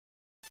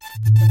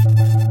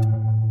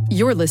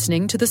You're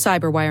listening to the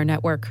Cyberwire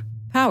Network,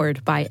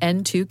 powered by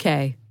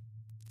N2K.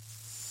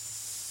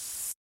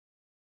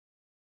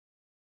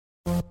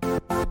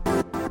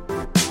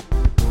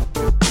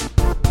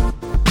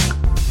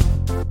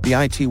 The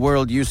IT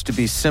world used to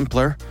be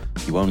simpler.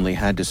 You only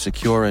had to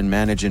secure and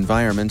manage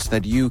environments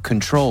that you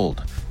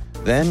controlled.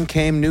 Then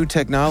came new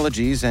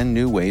technologies and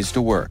new ways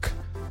to work.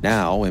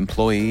 Now,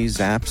 employees,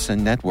 apps,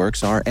 and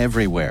networks are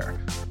everywhere.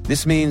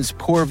 This means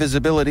poor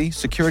visibility,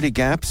 security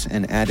gaps,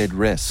 and added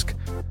risk.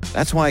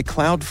 That's why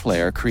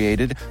Cloudflare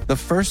created the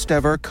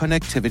first-ever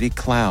connectivity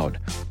cloud.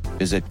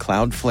 Visit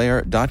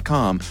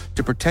cloudflare.com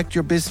to protect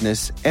your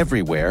business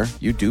everywhere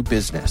you do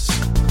business.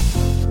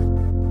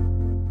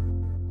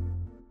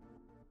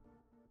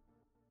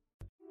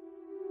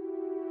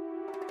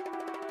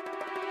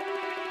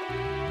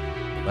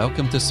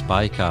 Welcome to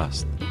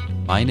Spycast.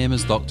 My name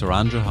is Dr.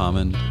 Andrew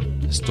Hammond,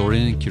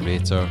 historian and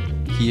curator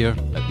here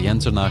at the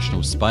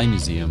International Spy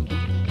Museum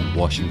in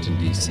Washington,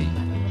 D.C.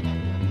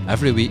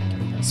 Every week,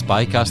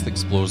 Spycast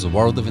explores the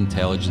world of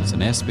intelligence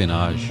and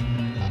espionage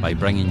by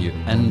bringing you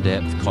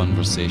in-depth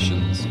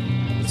conversations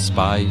with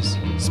spies,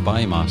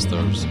 spy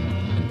masters,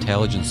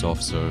 intelligence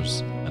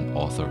officers, and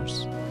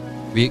authors.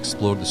 We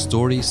explore the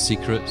stories,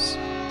 secrets,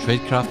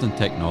 tradecraft and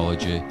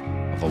technology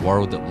of a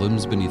world that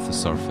looms beneath the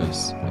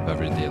surface of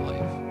everyday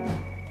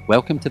life.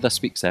 Welcome to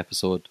this week's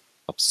episode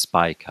of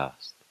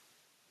Spycast.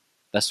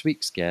 This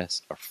week's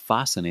guests are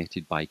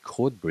fascinated by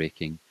code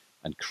breaking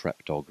and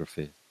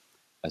cryptography,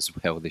 as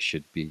well they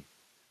should be.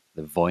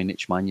 The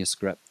Voynich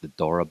manuscript, the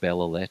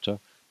Dorabella letter,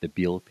 the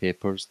Beale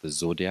papers, the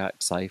Zodiac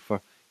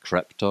cipher,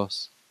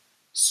 Kryptos.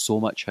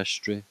 So much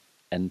history,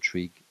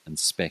 intrigue, and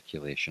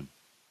speculation.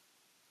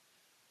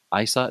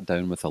 I sat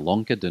down with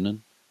Ilonka Doonan,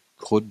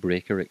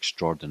 codebreaker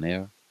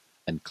extraordinaire,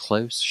 and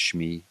Klaus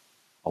Schmie,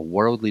 a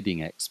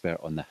world-leading expert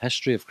on the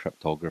history of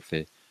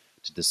cryptography,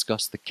 to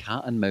discuss the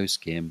cat-and-mouse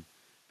game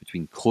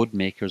between code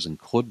makers and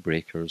code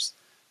breakers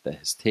that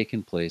has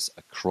taken place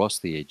across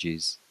the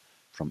ages,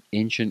 from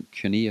ancient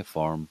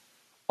cuneiform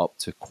up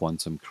to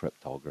quantum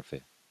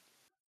cryptography.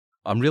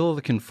 I'm really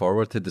looking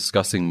forward to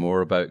discussing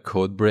more about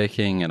code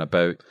breaking and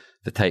about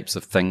the types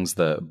of things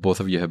that both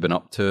of you have been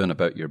up to and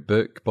about your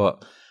book,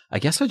 but I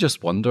guess I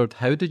just wondered,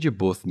 how did you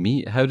both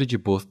meet? How did you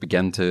both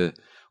begin to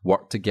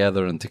work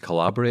together and to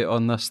collaborate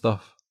on this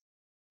stuff?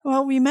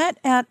 Well, we met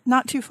at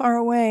not too far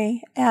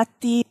away at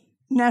the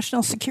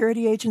National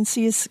Security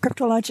Agency's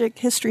Cryptologic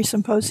History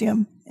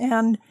Symposium.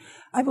 And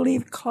I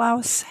believe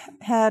Klaus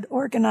had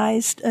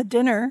organized a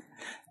dinner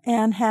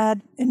and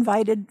had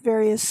invited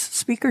various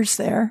speakers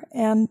there.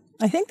 And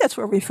I think that's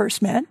where we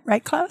first met,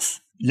 right,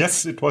 Klaus?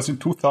 Yes, it was in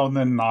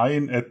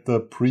 2009 at the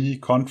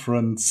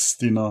pre-conference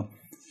dinner.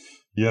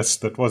 Yes,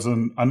 that was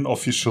an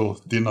unofficial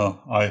dinner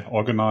I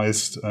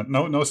organized.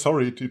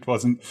 It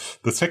wasn't.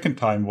 The second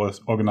time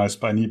was organized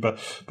by me, but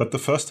the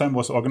first time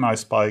was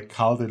organized by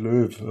Karl de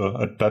Leuve,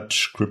 a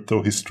Dutch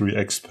crypto history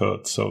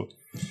expert. So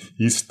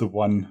he's the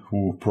one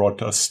who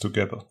brought us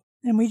together.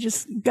 And we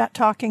just got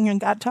talking.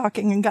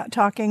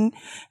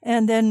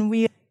 And then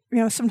we,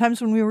 sometimes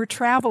when we were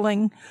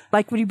traveling,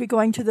 like we'd be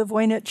going to the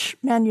Voynich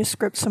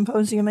manuscript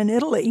symposium in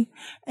Italy.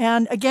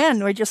 And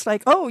again, we're just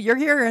like, oh, you're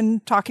here,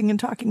 and talking.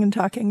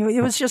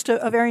 It was just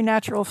a very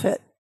natural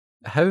fit.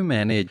 How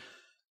many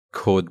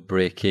code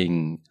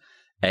breaking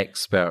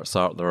experts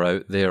are there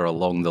out there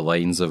along the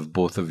lines of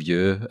both of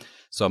you?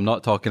 So I'm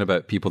not talking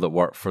about people that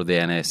work for the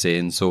NSA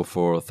and so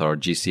forth or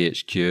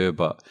GCHQ,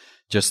 but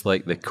just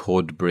like the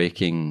code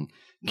breaking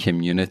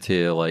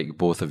community like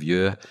both of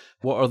you.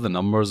 What are the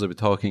numbers? Are we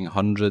talking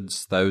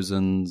hundreds,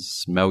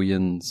 thousands,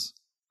 millions,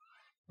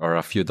 or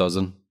a few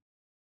dozen?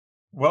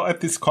 Well,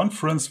 at this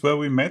conference where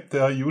we met,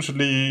 there are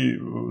usually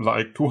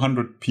like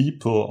 200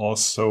 people or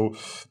so.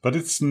 But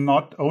it's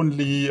not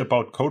only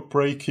about code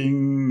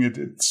breaking,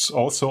 it's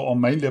also or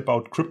mainly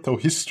about crypto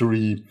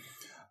history.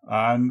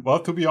 And well,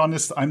 to be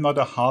honest, I'm not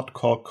a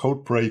hardcore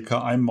code breaker.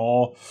 I'm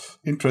more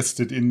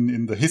interested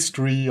in the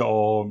history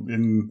or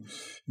in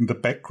the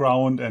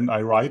background, and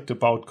I write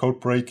about code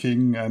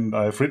breaking, and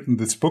I've written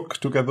this book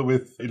together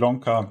with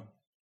Ilonka.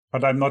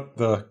 But I'm not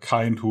the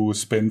kind who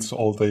spends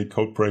all day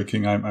code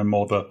breaking. I'm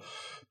more the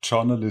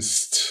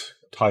journalist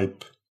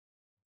type.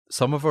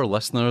 Some of our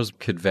listeners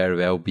could very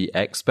well be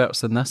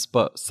experts in this,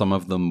 but some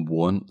of them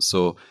won't.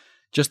 So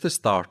just to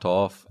start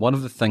off, one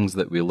of the things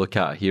that we look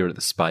at here at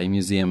the Spy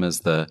Museum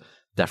is the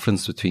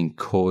difference between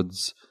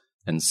codes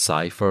and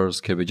ciphers.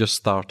 Could we just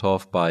start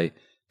off by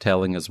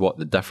telling us what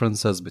the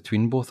difference is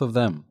between both of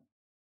them?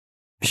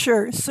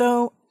 Sure.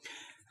 So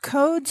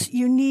codes,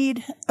 you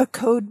need a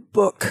code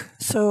book.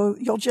 So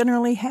you'll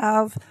generally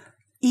have,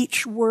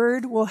 each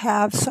word will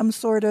have some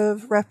sort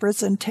of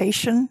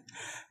representation,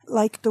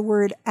 like the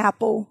word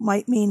apple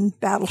might mean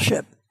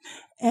battleship.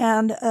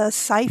 And a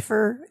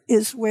cipher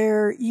is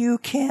where you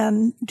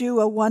can do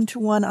a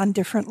one-to-one on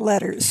different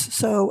letters.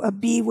 So a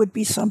B would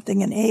be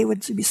something, an A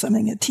would be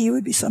something, a T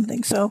would be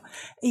something. So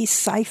a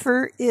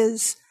cipher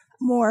is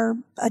more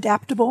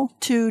adaptable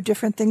to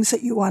different things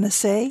that you want to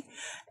say,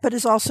 but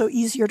is also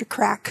easier to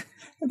crack.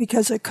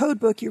 because a code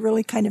book, you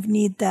really kind of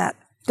need that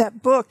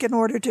book in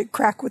order to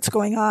crack what's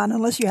going on,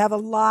 unless you have a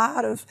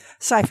lot of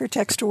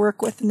ciphertext to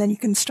work with, and then you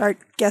can start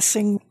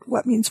guessing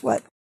what means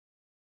what.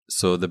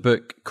 So the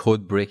book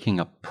Code Breaking,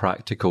 A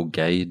Practical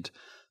Guide,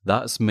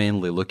 that's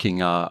mainly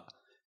looking at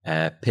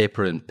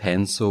paper and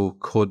pencil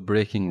code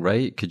breaking,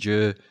 right? Could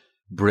you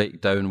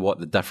break down what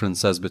the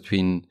difference is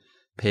between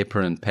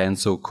paper and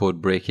pencil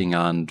code breaking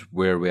and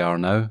where we are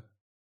now?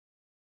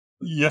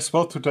 Yes,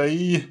 well,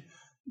 today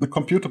the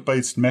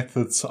computer-based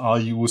methods are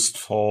used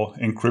for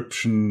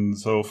encryption.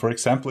 So, for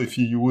example, if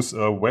you use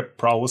a web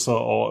browser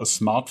or a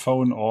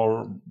smartphone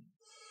or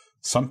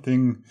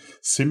something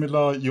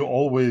similar, you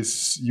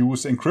always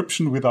use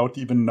encryption without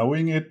even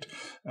knowing it.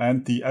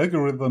 And the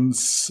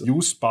algorithms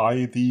used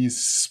by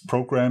these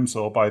programs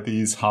or by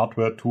these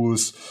hardware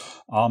tools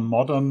are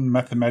modern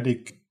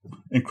mathematic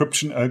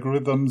encryption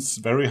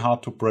algorithms, very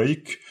hard to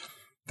break.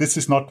 This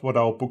is not what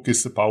our book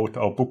is about.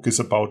 Our book is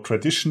about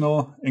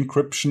traditional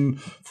encryption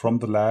from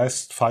the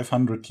last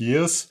 500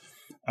 years.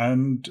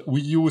 And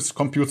we use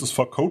computers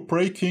for code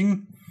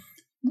breaking.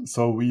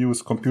 So we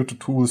use computer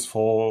tools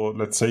for,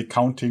 let's say,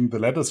 counting the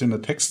letters in a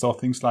text or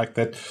things like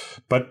that.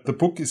 But the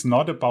book is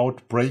not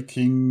about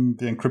breaking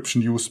the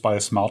encryption used by a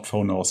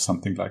smartphone or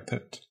something like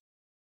that.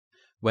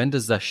 When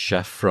does this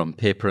shift from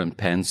paper and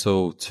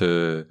pencil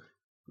to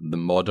the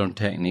modern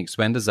techniques,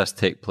 when does this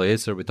take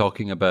place? Are we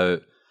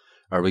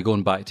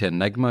going back to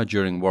Enigma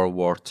during World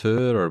War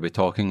II? Or are we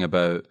talking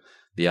about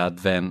the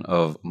advent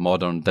of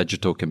modern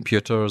digital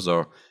computers?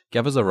 Or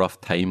give us a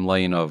rough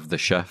timeline of the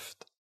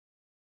shift.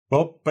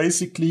 Well,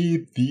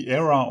 basically, the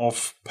era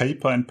of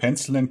paper and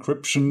pencil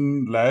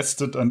encryption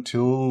lasted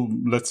until,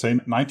 let's say,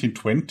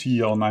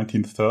 1920 or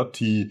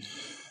 1930.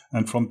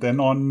 And from then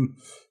on,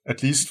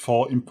 at least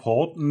for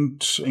important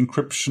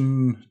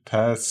encryption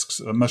tasks,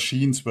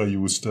 machines were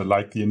used,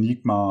 like the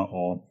Enigma,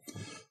 or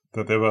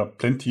there were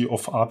plenty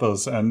of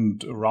others.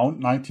 And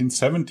around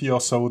 1970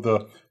 or so,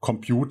 the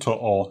computer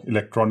or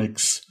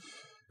electronics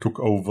took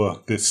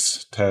over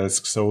this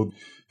task. So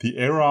the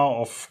era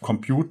of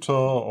computer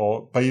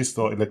or based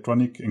or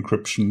electronic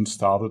encryption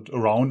started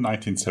around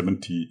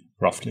 1970,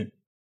 roughly.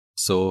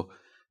 So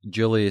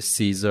Julius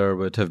Caesar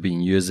would have been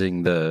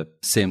using the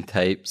same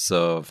types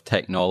of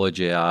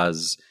technology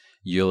as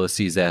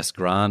Ulysses S.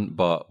 Grant,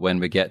 but when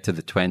we get to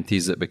the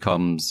 20s, it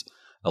becomes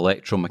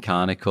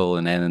electromechanical,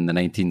 and then in the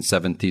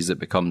 1970s, it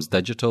becomes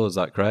digital. Is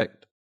that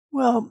correct?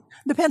 Well,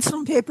 the pencil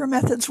and paper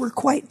methods were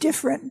quite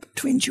different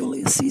between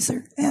Julius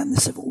Caesar and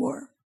the Civil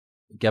War.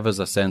 Give us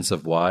a sense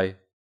of why.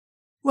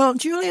 Well,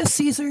 Julius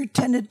Caesar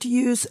tended to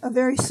use a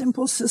very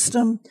simple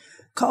system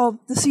called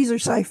the Caesar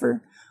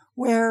cipher,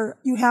 where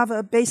you have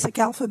a basic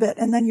alphabet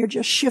and then you're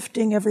just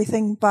shifting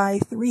everything by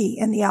 3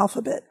 in the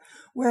alphabet.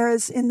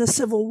 Whereas in the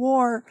Civil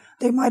War,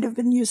 they might have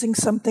been using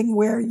something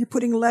where you're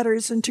putting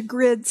letters into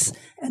grids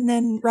and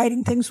then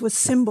writing things with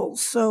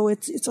symbols. So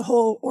it's a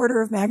whole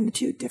order of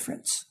magnitude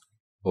difference.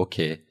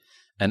 Okay.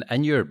 And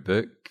in your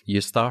book,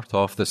 you start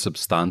off the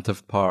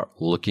substantive part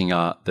looking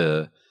at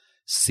the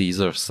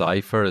Caesar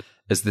cipher.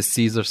 Is the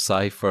Caesar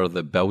cipher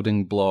the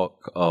building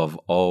block of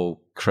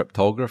all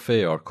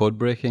cryptography or code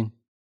breaking?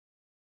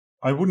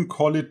 I wouldn't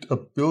call it a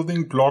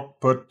building block,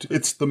 but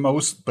it's the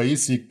most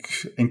basic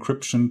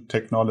encryption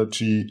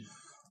technology.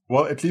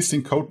 Well, at least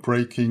in code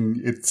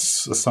breaking,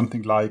 it's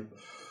something like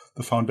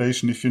the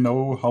foundation. If you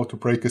know how to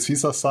break a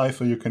Caesar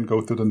cipher, you can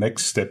go to the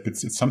next step.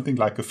 It's something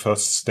like a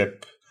first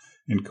step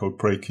in code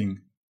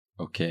breaking.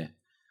 Okay.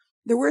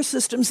 There were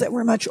systems that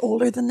were much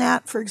older than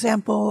that. For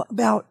example,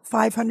 about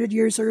 500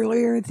 years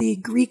earlier, the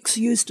Greeks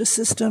used a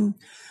system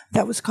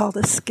that was called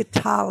a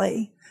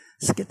skitale,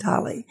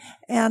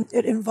 and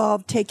it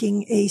involved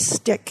taking a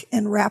stick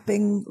and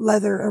wrapping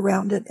leather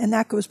around it, and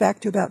that goes back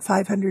to about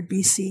 500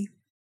 BC.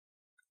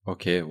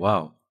 Okay,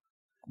 wow.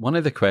 One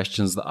of the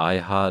questions that I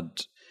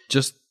had,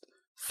 just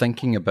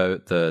thinking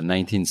about the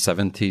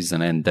 1970s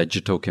and then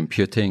digital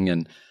computing,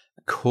 and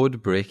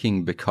code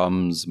breaking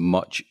becomes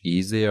much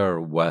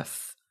easier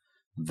with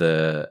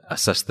the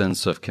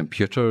assistance of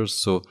computers.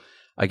 So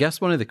I guess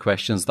one of the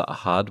questions that I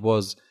had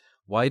was,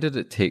 why did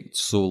it take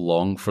so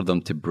long for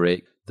them to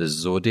break the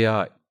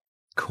Zodiac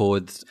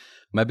code?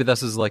 Maybe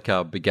this is like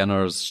a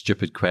beginner's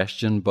stupid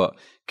question, but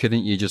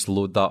couldn't you just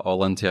load that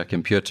all into a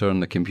computer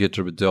and the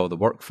computer would do all the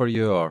work for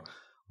you? Or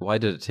why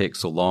did it take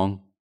so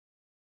long?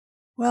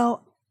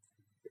 Well,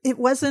 it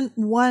wasn't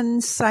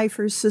one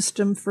cipher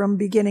system from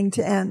beginning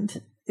to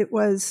end. It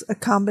was a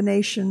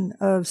combination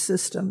of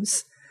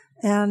systems.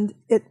 And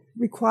it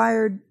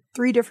required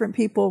 3 different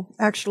people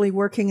actually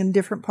working in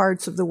different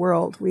parts of the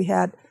world. We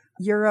had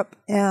Europe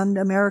and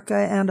America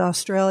and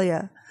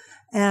Australia.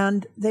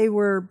 And they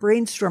were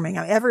brainstorming.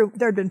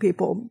 There had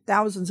been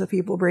thousands of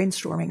people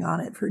brainstorming on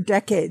it for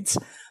decades.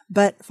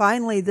 But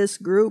finally, this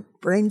group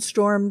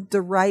brainstormed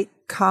the right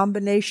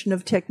combination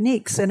of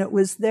techniques. And it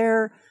was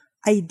their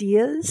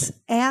ideas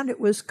and it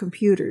was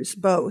computers,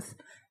 both.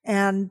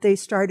 And they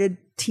started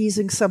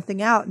teasing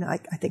something out. And I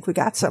think we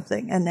got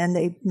something. And then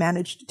they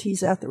managed to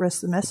tease out the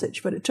rest of the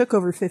message. But it took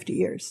over 50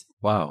 years.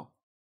 Wow.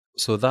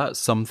 So that's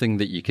something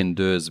that you can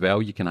do as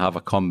well. You can have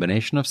a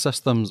combination of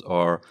systems,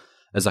 or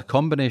is a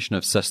combination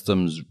of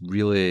systems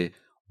really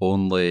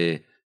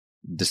only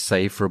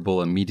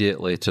decipherable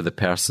immediately to the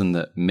person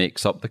that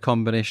makes up the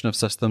combination of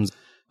systems?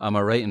 Am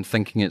I right in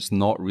thinking it's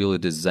not really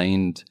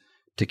designed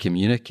to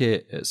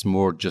communicate? It's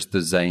more just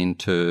designed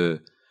to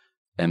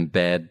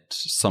embed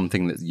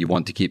something that you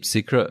want to keep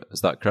secret.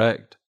 Is that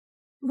correct?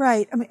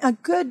 Right. I mean, a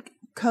good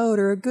code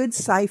or a good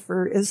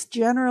cipher is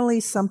generally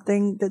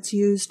something that's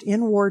used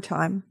in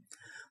wartime,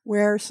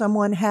 where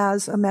someone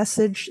has a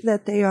message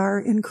that they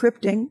are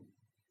encrypting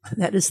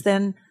that is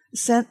then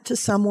sent to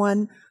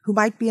someone who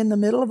might be in the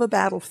middle of a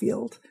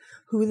battlefield,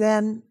 who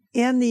then,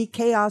 in the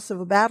chaos of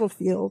a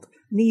battlefield,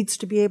 needs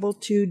to be able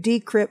to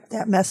decrypt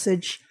that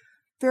message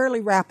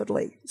fairly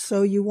rapidly.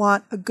 So you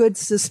want a good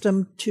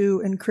system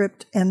to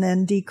encrypt and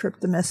then decrypt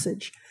the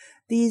message.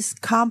 These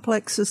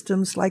complex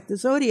systems, like the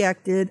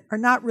Zodiac did, are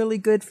not really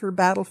good for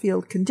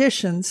battlefield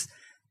conditions.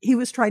 He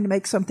was trying to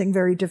make something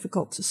very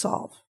difficult to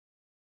solve.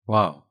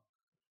 Wow.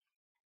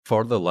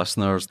 For the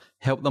listeners,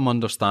 help them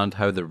understand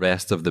how the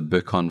rest of the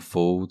book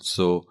unfolds.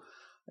 So,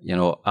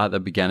 at the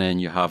beginning,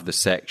 you have the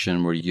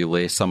section where you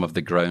lay some of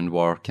the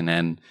groundwork, and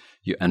then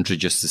you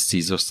introduce the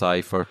Caesar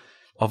cipher.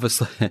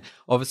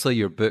 Obviously,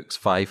 your book's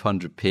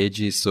 500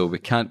 pages, so we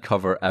can't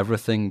cover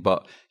everything,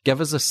 but give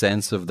us a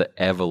sense of the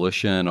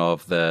evolution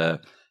of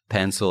the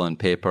pencil and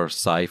paper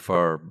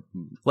cipher.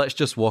 Let's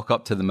just walk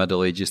up to the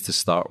Middle Ages to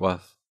start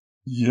with.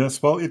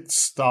 Yes, well, it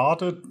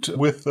started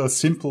with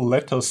simple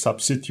letter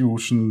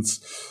substitutions.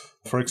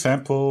 For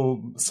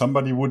example,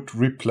 somebody would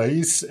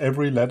replace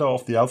every letter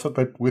of the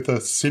alphabet with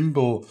a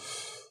symbol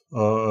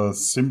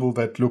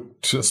that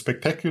looked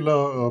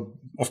spectacular.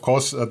 Of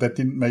course, that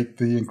didn't make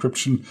the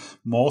encryption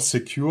more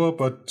secure,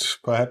 but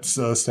perhaps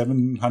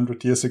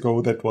 700 years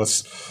ago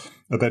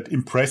that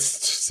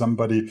impressed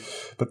somebody.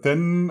 But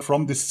then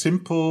from this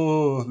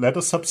simple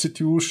letter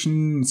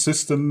substitution,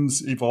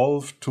 systems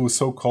evolved to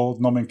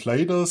so-called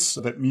nomenclators.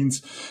 That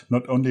means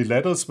not only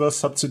letters were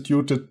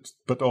substituted,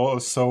 but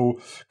also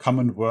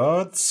common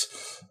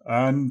words.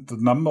 And the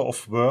number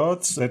of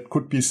words that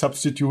could be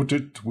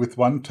substituted with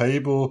one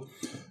table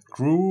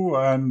grew.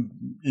 And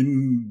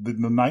in the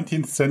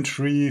 19th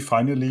century,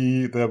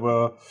 finally, there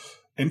were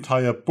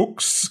entire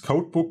books,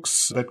 code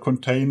books, that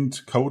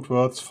contained code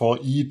words for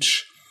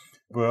each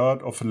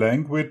word of a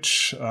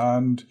language.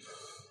 And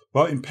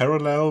well, in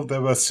parallel,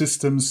 there were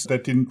systems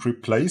that didn't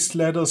replace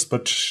letters,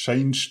 but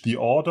changed the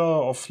order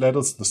of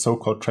letters, the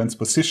so-called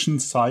transposition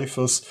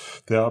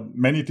ciphers. There are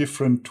many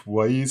different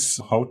ways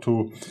how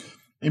to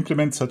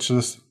implement such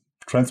a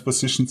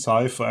transposition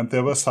cipher. And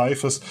there were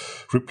ciphers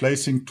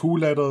replacing 2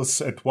 letters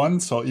at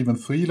once, or even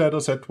 3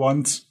 letters at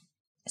once.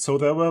 So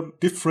there were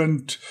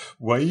different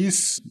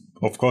ways.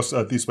 Of course,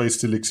 these ways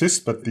still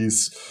exist, but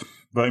these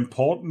were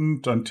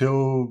important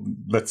until,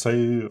 let's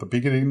say, the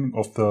beginning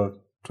of the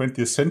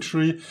 20th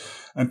century.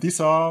 And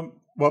these are,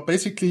 well,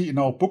 basically in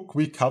our book,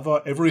 we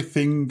cover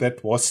everything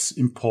that was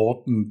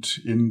important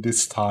in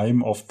this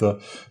time of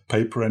the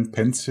paper and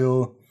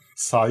pencil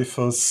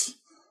ciphers.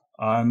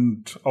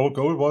 And our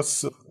goal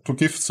was to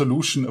give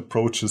solution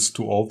approaches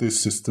to all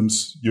these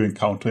systems you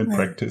encounter in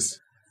practice.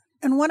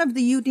 And one of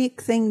the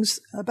unique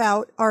things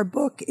about our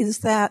book is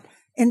that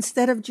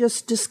instead of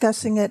just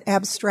discussing it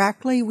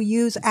abstractly, we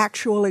use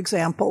actual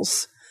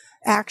examples,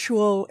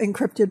 actual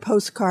encrypted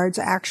postcards,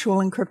 actual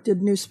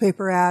encrypted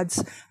newspaper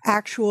ads,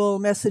 actual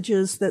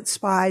messages that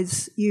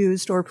spies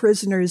used or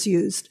prisoners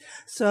used.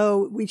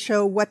 So we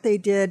show what they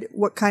did,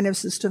 what kind of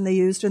system they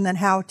used, and then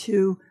how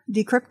to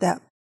decrypt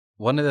that.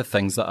 One of the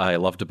things that I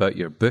loved about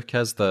your book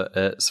is that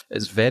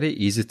it's very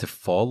easy to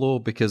follow,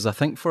 because I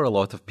think for a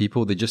lot of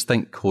people, they just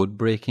think code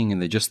breaking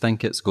and they just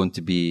think it's going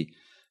to be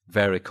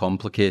very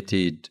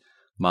complicated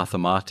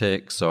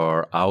mathematics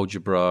or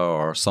algebra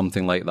or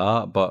something like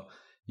that. But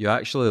you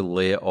actually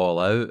lay it all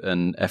out.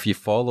 And if you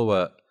follow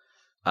it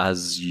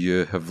as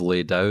you have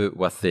laid out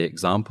with the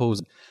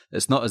examples,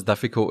 it's not as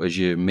difficult as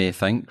you may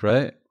think,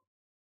 right?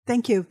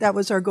 Thank you. That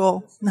was our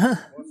goal.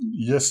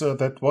 Yes,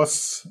 that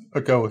was a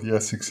goal.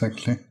 Yes,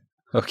 exactly.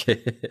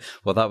 Okay,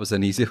 well, that was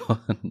an easy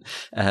one.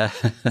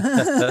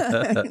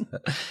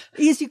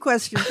 Easy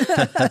question.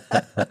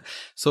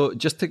 So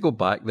just to go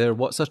back there,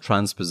 what's a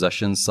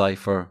transposition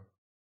cipher?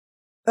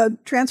 A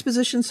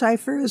transposition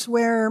cipher is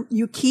where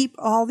you keep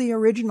all the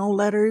original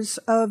letters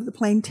of the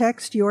plain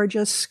text. You are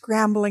just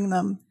scrambling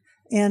them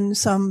in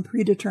some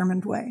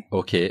predetermined way.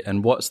 Okay,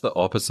 and what's the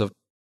opposite?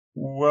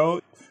 Well,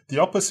 the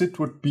opposite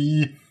would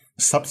be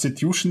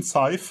substitution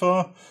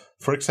cipher.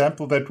 For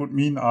example, that would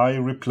mean I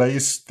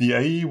replace the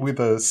A with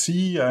a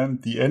C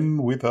and the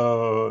N with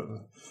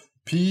a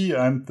P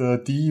and the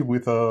D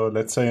with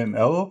let's say, an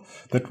L.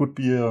 That would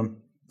be a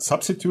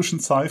substitution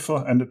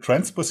cipher. And a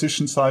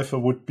transposition cipher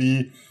would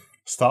be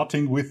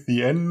starting with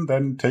the N,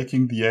 then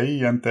taking the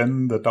A and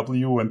then the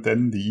W and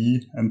then the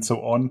E and so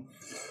on.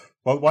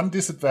 Well, one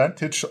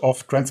disadvantage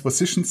of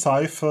transposition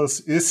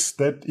ciphers is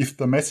that if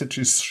the message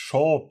is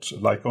short,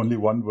 like only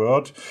one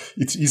word,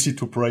 it's easy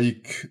to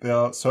break. There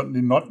are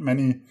certainly not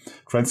many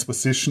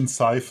transposition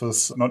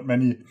ciphers, not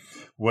many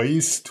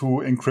ways to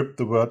encrypt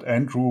the word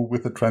Andrew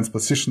with a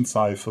transposition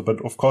cipher.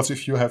 But of course,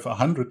 if you have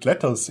 100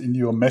 letters in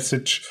your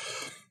message,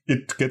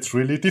 it gets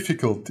really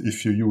difficult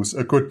if you use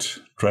a good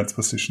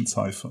transposition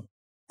cipher.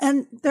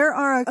 And there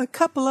are a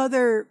couple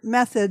other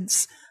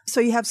methods. So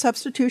you have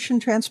substitution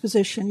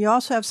transposition. You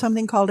also have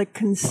something called a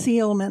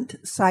concealment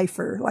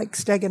cipher, like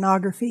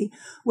steganography,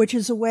 which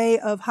is a way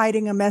of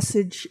hiding a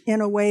message in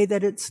a way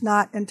that it's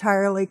not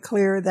entirely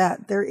clear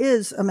that there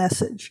is a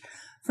message.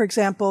 For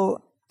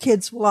example,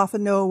 kids will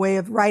often know a way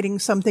of writing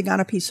something on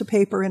a piece of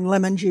paper in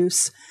lemon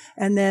juice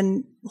and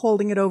then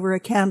holding it over a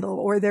candle.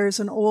 Or there's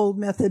an old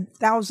method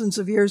thousands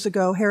of years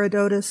ago.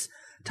 Herodotus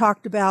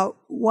talked about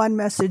one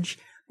message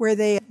where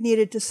they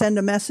needed to send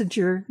a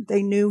messenger.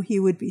 They knew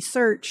he would be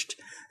searched.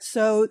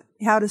 So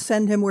how to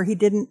send him where he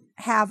didn't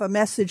have a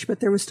message, but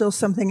there was still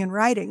something in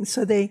writing.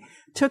 So they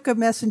took a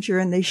messenger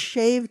and they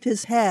shaved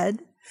his head,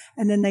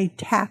 and then they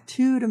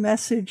tattooed a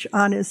message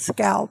on his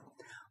scalp,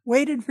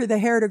 waited for the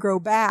hair to grow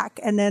back,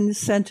 and then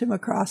sent him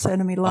across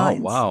enemy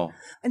lines. Oh, wow.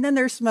 And then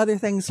there's some other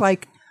things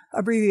like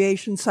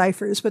abbreviation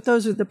ciphers, but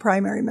those are the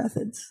primary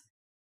methods.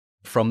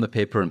 From the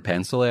paper and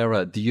pencil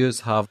era, do you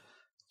have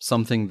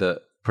something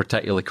that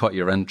particularly caught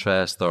your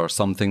interest, or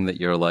something that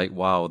you're like,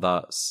 wow,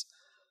 that's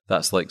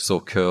like so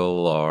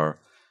cool? Or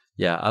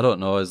I don't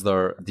know,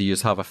 do you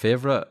have a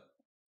favorite?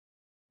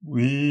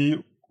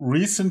 We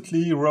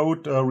recently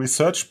wrote a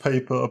research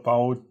paper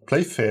about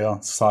Playfair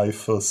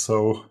cipher,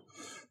 so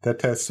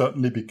that has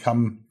certainly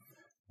become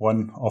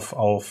one of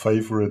our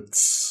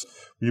favorites.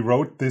 We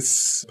wrote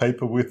this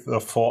paper with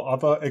 4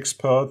 other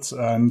experts,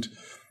 and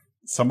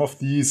some of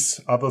these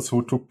others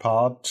who took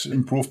part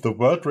improved the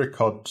world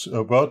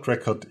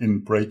record in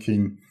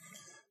breaking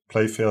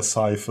Playfair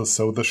cipher.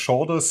 So the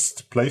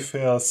shortest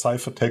Playfair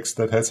ciphertext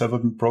that has ever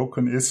been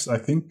broken is, I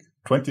think,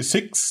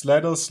 26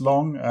 letters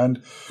long.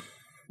 And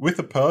with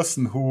the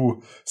person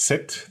who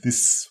set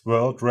this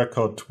world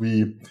record,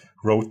 we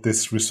wrote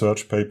this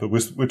research paper,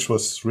 which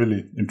was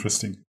really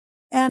interesting.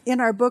 And in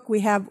our book,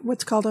 we have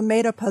what's called a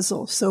meta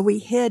puzzle. So we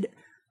hid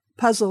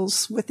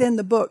puzzles within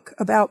the book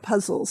about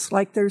puzzles.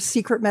 Like there's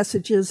secret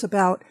messages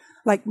about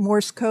like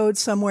Morse code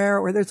somewhere,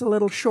 or there's a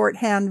little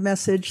shorthand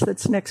message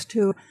that's next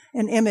to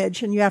an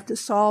image, and you have to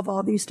solve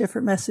all these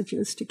different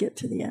messages to get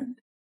to the end.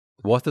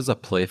 What is a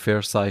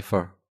Playfair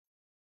cipher?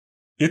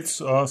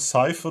 It's a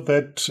cipher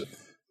that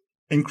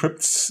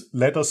encrypts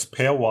letters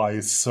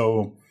pairwise.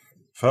 So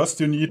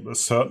first you need a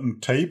certain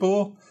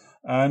table,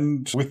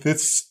 and with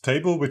this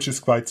table, which is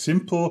quite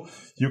simple,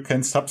 you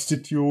can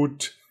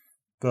substitute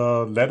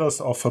the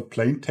letters of a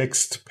plain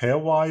text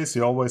pairwise.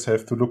 You always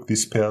have to look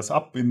these pairs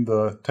up in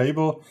the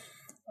table.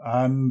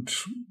 And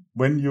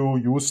when you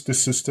use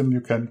this system,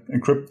 you can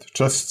encrypt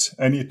just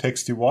any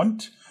text you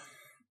want.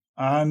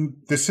 And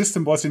the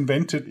system was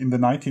invented in the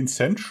 19th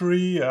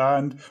century.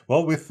 And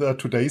well, with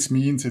today's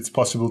means, it's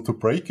possible to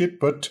break it.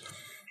 But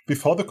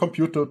before the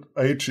computer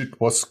age, it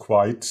was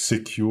quite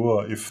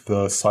secure if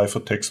the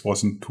ciphertext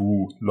wasn't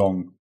too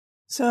long.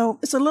 So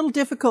it's a little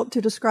difficult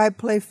to describe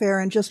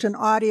Playfair in just an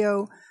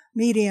audio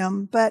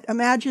medium, but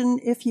imagine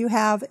if you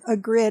have a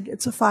grid,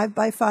 it's a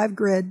 5x5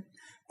 grid,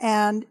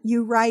 and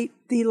you write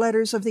the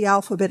letters of the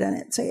alphabet in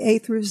it, say A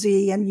through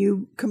Z, and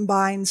you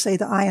combine, say,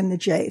 the I and the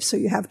J. So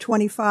you have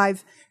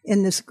 25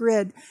 in this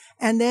grid.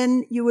 And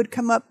then you would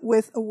come up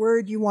with a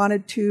word you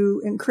wanted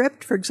to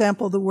encrypt, for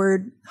example, the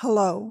word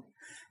hello.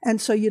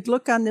 And so you'd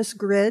look on this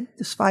grid,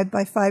 this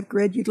 5x5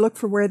 grid, you'd look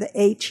for where the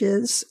H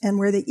is and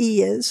where the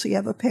E is, so you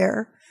have a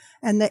pair.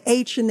 And the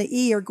H and the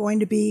E are going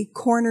to be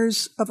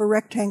corners of a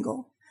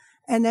rectangle.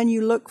 And then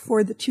you look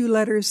for the 2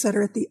 letters that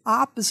are at the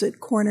opposite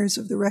corners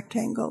of the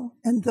rectangle,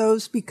 and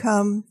those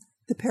become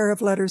the pair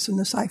of letters in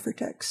the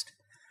ciphertext.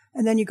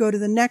 And then you go to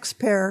the next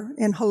pair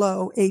in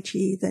hello,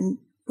 H-E, then,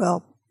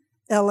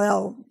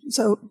 LL.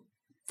 So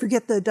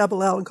forget the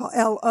double L and call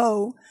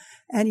L-O,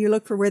 and you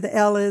look for where the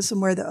L is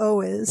and where the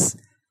O is.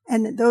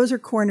 And those are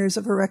corners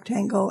of a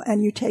rectangle,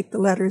 and you take the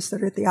letters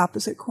that are at the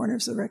opposite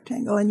corners of the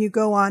rectangle, and you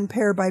go on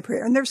pair by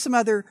pair. And there's some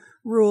other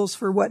rules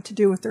for what to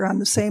do if they're on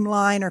the same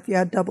line or if you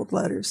had doubled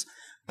letters.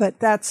 But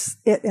that's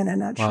it in a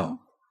nutshell. Wow.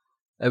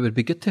 It would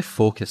be good to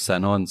focus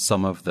in on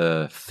some of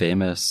the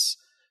famous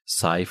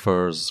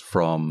ciphers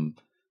from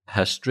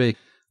history.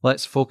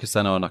 Let's focus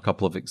in on a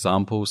couple of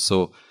examples.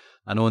 So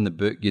I know in the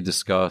book you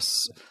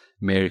discuss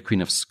Mary,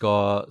 Queen of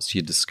Scots,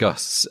 you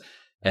discuss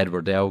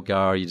Edward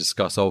Elgar, you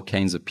discuss all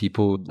kinds of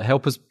people.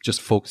 Help us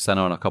just focus in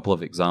on a couple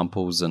of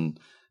examples and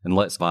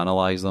let's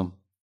analyze them.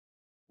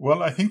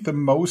 Well, I think the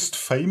most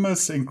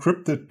famous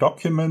encrypted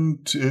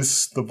document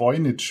is the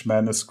Voynich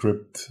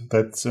manuscript.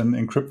 That's an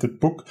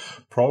encrypted book,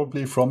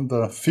 probably from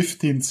the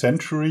 15th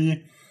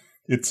century.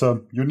 It's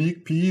a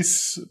unique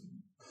piece.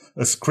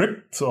 A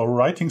script or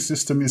writing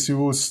system is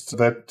used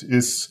that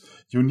is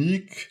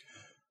unique.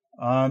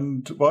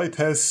 And, well, it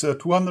has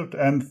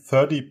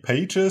 230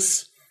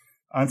 pages.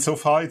 And so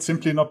far, it's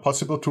simply not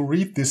possible to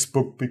read this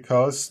book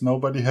because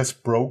nobody has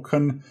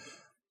broken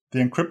the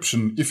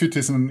encryption, if it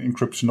is an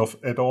encryption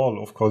at all.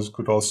 Of course, it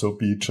could also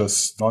be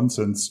just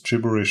nonsense,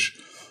 gibberish,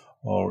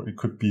 or it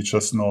could be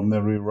just an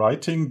ordinary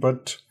writing.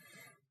 But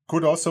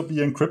could also be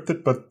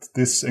encrypted, but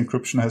this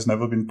encryption has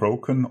never been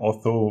broken,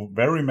 although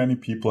very many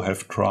people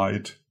have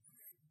tried.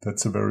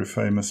 That's a very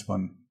famous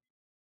one.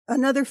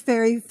 Another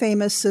very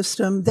famous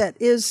system that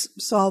is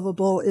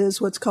solvable is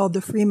what's called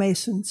the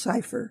Freemason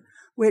cipher,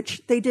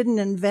 which they didn't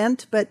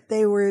invent, but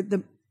they were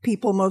the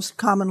people most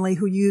commonly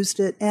who used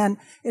it. And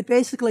it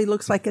basically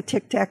looks like a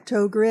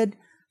tic-tac-toe grid,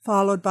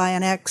 followed by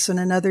an X and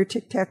another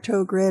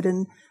tic-tac-toe grid.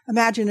 And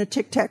imagine a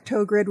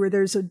tic-tac-toe grid where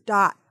there's a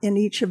dot in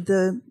each of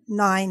the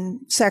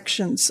 9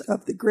 sections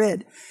of the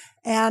grid.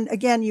 And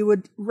again, you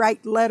would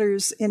write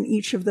letters in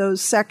each of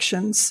those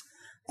sections.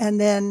 And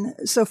then,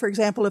 so for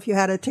example, if you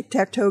had a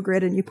tic-tac-toe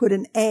grid and you put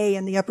an A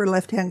in the upper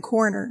left-hand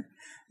corner,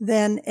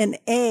 then an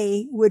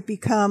A would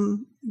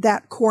become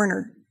that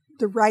corner.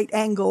 The right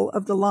angle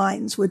of the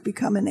lines would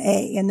become an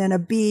A, and then a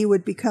B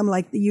would become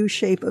like the U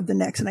shape of the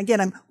next. And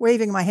again, I'm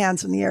waving my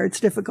hands in the air. It's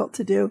difficult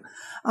to do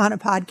on a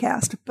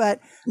podcast,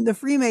 but the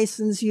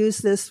Freemasons use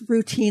this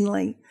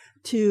routinely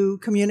to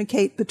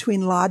communicate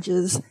between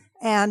lodges.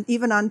 And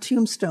even on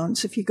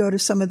tombstones, if you go to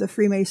some of the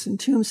Freemason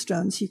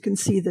tombstones, you can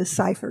see this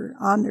cipher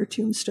on their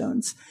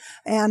tombstones.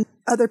 And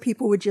other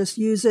people would just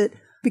use it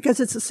because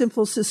it's a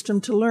simple system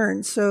to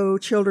learn. So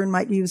children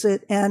might use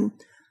it, and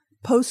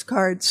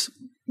postcards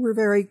were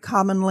very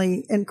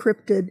commonly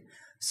encrypted.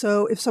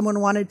 So if someone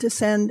wanted to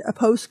send a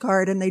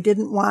postcard and they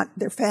didn't want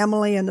their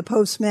family and the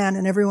postman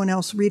and everyone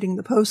else reading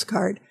the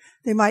postcard,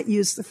 they might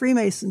use the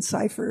Freemason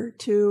cipher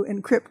to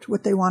encrypt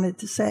what they wanted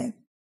to say.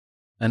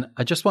 And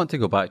I just want to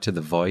go back to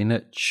the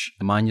Voynich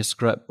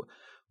manuscript.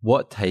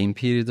 What time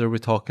period are we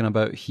talking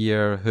about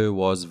here? Who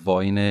was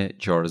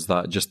Voynich, or is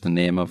that just the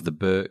name of the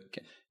book?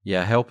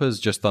 Yeah, help us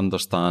just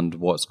understand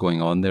what's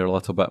going on there a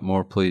little bit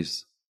more,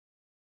 please.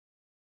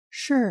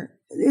 Sure.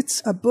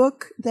 It's a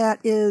book that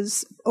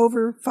is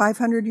over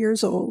 500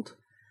 years old.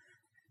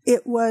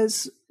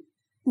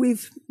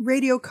 We've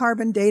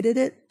radiocarbon dated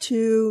it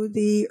to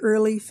the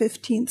early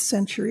 15th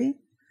century.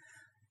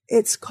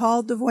 It's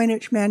called the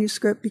Voynich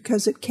manuscript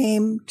because it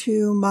came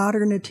to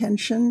modern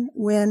attention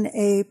when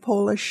a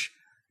Polish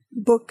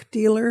book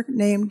dealer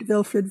named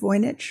Wilfrid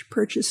Voynich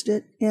purchased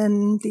it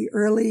in the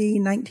early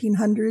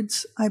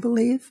 1900s, I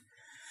believe.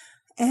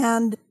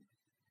 And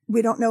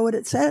we don't know what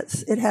it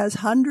says. It has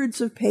hundreds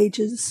of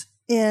pages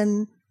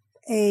in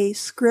a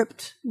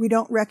script we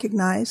don't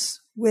recognize,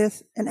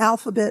 with an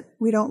alphabet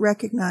we don't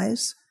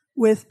recognize,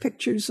 with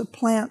pictures of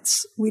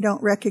plants we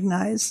don't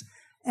recognize,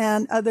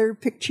 and other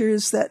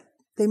pictures that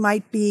they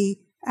might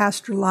be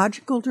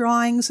astrological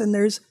drawings. And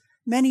there's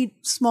many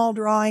small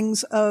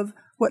drawings of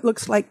what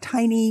looks like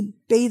tiny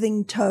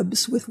bathing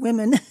tubs with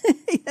women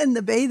in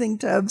the bathing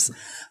tubs.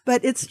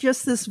 But it's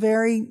just this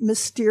very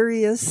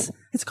mysterious,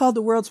 it's called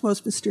the world's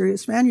most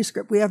mysterious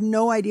manuscript. We have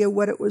no idea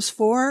what it was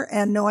for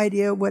and no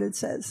idea what it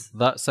says.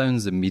 That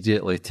sounds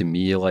immediately to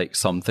me like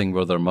something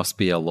where there must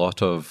be a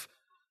lot of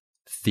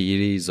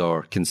theories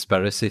or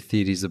conspiracy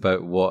theories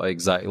about what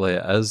exactly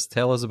it is.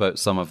 Tell us about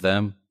some of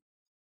them.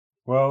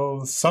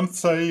 Well, some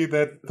say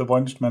that the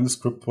Voynich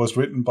manuscript was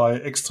written by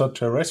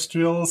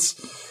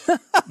extraterrestrials.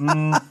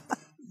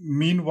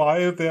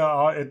 Meanwhile, there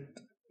are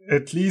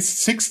at least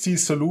 60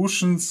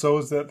 solutions,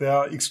 so that there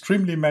are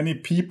extremely many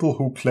people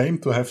who claim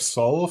to have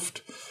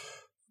solved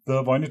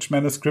the Voynich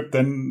manuscript.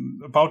 Then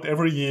about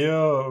every year,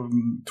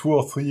 2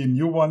 or 3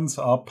 new ones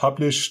are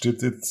published.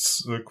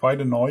 It's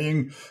quite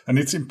annoying, and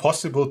it's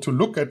impossible to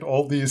look at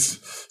all these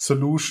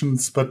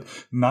solutions, but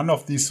none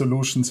of these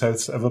solutions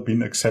has ever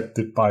been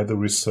accepted by the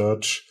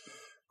research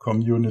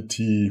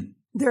community.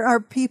 There are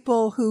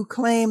people who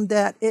claim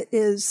that it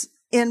is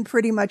in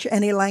pretty much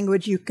any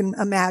language you can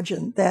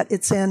imagine, that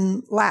it's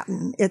in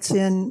Latin, it's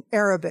in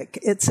Arabic,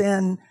 it's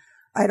in,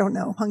 I don't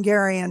know,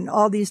 Hungarian,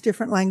 all these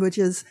different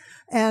languages.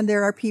 And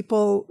there are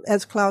people,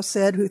 as Klaus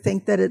said, who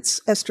think that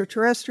it's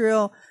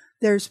extraterrestrial.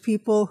 There's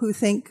people who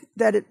think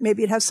that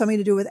maybe it has something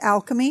to do with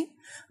alchemy.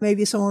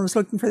 Maybe someone was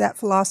looking for that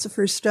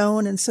philosopher's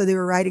stone, and so they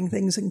were writing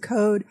things in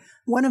code.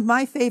 One of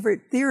my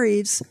favorite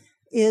theories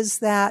is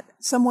that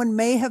someone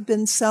may have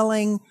been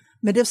selling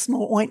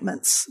medicinal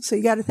ointments. So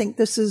you got to think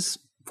this is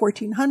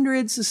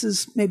 1400s. This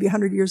is maybe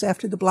 100 years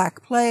after the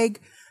Black Plague.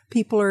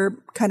 People are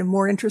kind of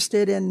more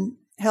interested in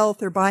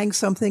health or buying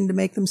something to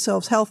make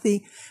themselves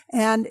healthy.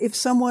 And if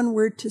someone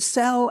were to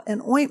sell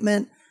an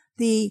ointment,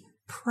 the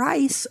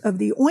price of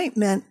the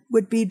ointment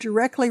would be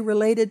directly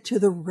related to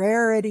the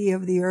rarity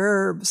of the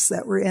herbs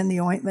that were in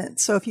the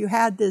ointment. So if you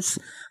had this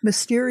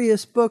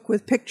mysterious book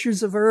with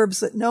pictures of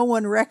herbs that no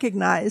one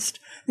recognized,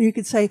 you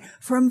could say,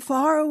 from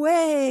far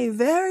away,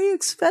 very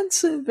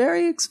expensive,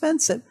 very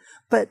expensive.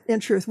 But in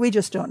truth, we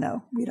just don't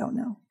know. We don't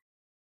know.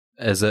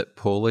 Is it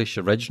Polish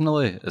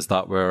originally? Is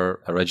that where it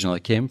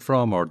originally came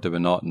from, or do we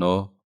not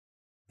know?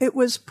 It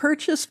was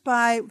purchased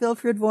by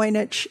Wilfrid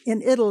Voynich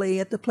in Italy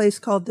at the place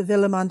called the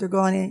Villa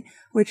Mondragone,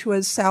 which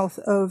was south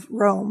of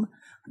Rome.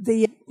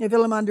 The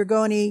Villa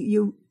Mondragone,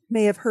 you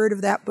may have heard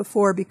of that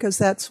before because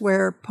that's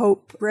where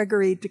Pope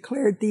Gregory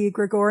declared the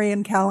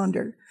Gregorian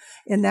calendar,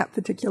 in that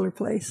particular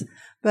place.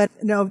 But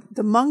no,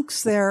 the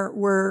monks there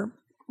were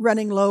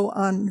running low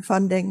on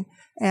funding,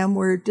 and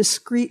were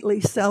discreetly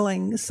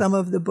selling some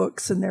of the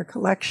books in their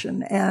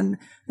collection. And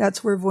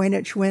that's where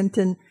Voynich went,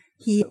 and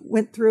he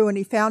went through and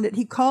he found it.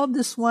 He called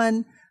this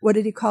one, what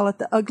did he call it?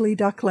 The Ugly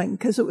Duckling,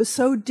 because it was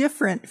so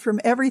different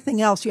from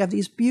everything else. You have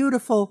these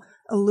beautiful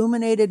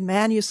illuminated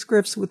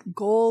manuscripts with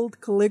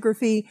gold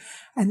calligraphy,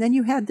 and then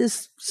you had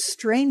this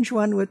strange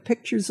one with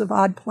pictures of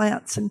odd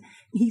plants, and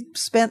he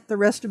spent the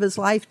rest of his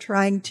life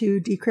trying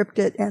to decrypt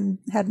it and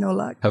had no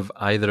luck. Have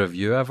either of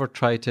you ever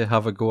tried to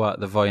have a go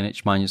at the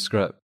Voynich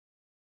manuscript?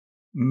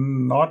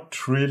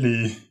 Not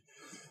really.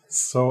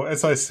 So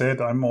as I said,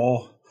 I'm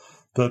more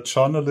the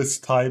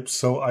journalist type,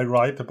 so I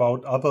write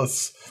about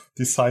others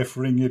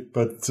deciphering it,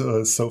 but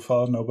so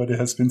far nobody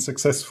has been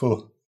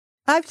successful.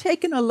 I've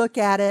taken a look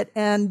at it,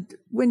 and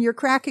when you're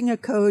cracking a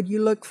code,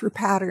 you look for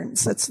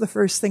patterns. That's the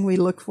first thing we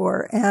look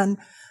for, and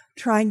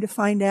trying to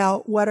find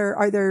out what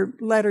are there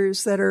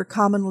letters that are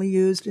commonly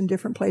used in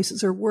different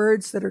places or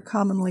words that are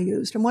commonly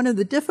used. And one of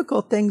the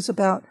difficult things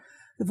about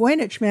the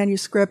Voynich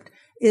manuscript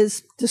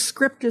is the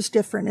script is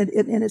different,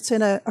 and it's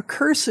in a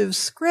cursive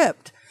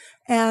script,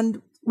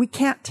 and we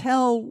can't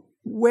tell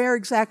where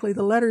exactly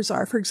the letters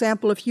are. For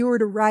example, if you were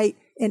to write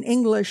in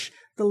English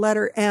the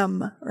letter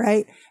M,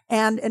 right,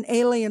 and an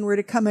alien were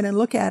to come in and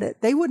look at it,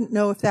 they wouldn't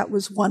know if that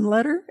was one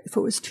letter, if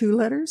it was two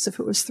letters, if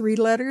it was three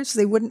letters.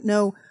 They wouldn't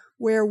know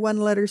where one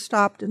letter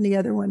stopped and the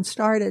other one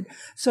started.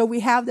 So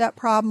we have that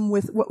problem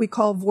with what we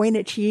call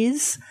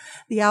Voynichese,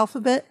 the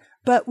alphabet.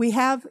 But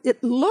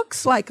it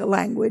looks like a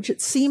language.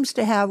 It seems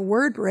to have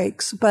word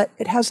breaks, but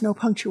it has no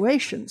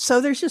punctuation. So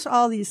there's just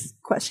all these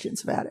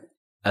questions about it.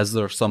 Is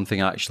there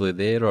something actually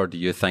there, or do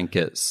you think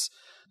it's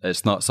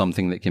not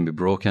something that can be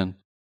broken?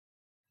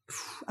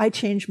 I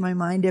change my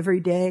mind every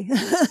day.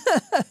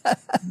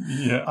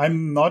 Yeah,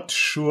 I'm not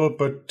sure,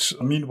 but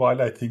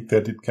meanwhile, I think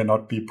that it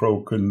cannot be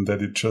broken,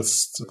 that it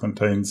just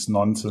contains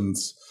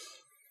nonsense.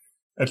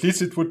 At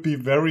least it would be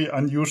very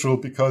unusual,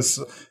 because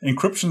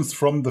encryptions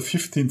from the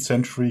 15th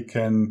century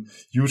can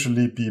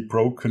usually be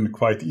broken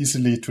quite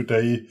easily.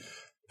 Today,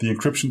 the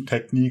encryption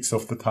techniques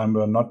of the time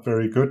were not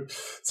very good.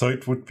 So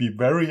it would be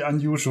very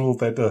unusual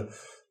that a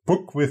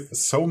book with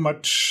so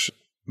much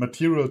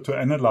material to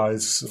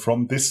analyze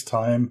from this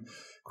time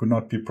could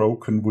not be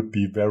broken. Would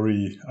be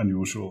very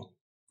unusual.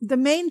 The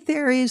main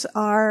theories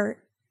are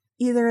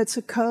either it's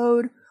a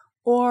code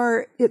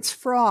or it's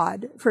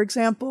fraud. For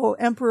example,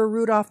 Emperor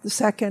Rudolph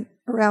II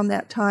around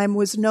that time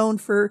was known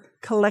for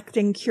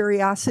collecting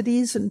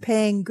curiosities and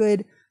paying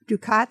good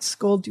ducats,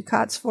 gold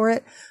ducats for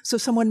it. So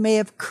someone may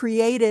have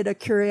created a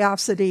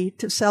curiosity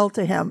to sell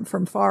to him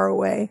from far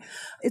away.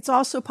 It's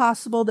also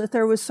possible that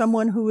there was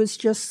someone who was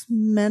just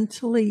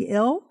mentally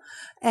ill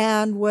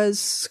and was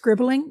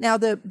scribbling. Now,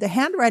 the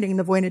handwriting in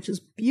the Voynich is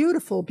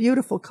beautiful,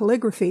 beautiful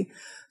calligraphy.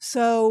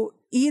 So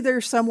either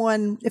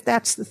someone, if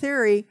that's the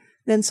theory,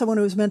 then someone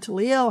who was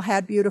mentally ill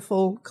had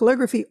beautiful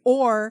calligraphy,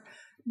 or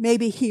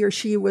maybe he or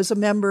she was a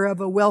member of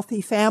a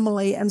wealthy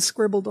family and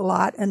scribbled a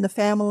lot, and the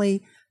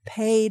family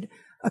paid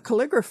a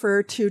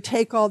calligrapher to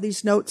take all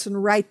these notes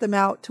and write them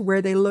out to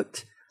where they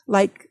looked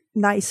like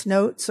nice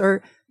notes.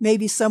 Or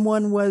maybe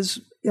someone was,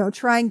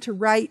 trying to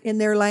write in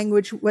their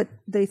language what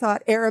they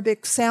thought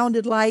Arabic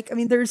sounded like. I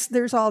mean,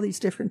 there's all these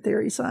different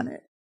theories on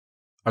it.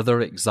 Are there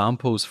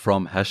examples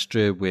from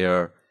history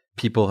where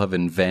people have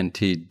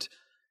invented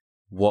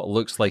what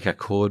looks like a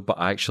code, but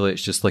actually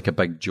it's just like a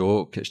big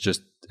joke? It's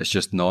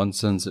just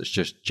nonsense. It's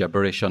just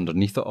gibberish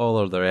underneath it all.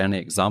 Are there any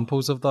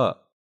examples of that?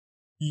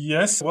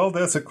 Yes, well,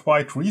 there's a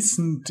quite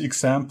recent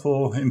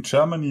example in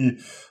Germany,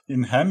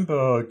 in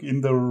Hamburg, in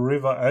the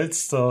River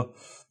Elster.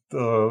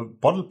 The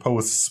bottle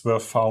posts were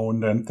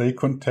found, and they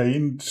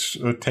contained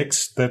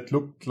text that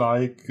looked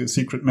like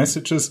secret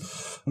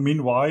messages.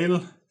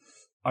 Meanwhile,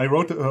 I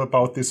wrote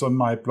about this on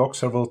my blog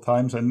several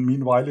times, and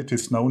meanwhile it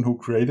is known who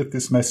created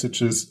these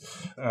messages.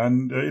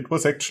 And it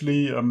was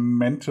actually a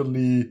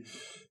mentally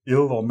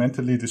ill or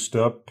mentally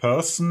disturbed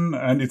person,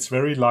 and it's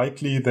very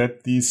likely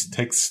that these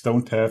texts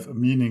don't have a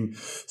meaning.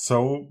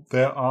 So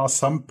there are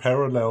some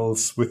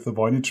parallels with the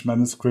Voynich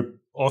manuscript,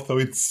 although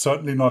it's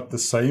certainly not the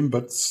same,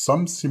 but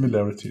some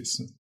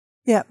similarities.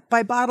 Yeah,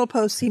 by bottle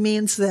posts, he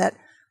means that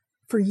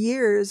for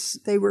years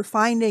they were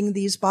finding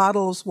these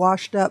bottles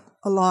washed up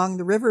along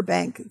the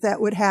riverbank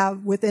that would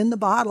have within the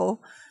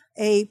bottle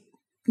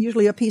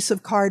usually a piece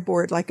of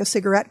cardboard, like a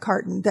cigarette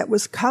carton, that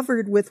was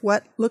covered with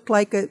what looked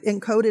like an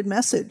encoded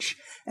message.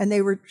 And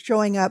they were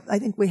showing up, I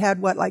think we had,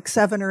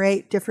 7 or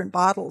 8 different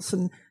bottles.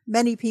 And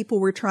many people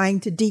were trying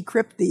to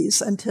decrypt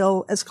these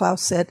until, as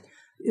Klaus said,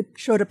 it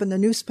showed up in the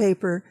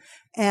newspaper.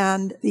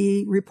 And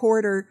the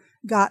reporter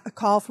got a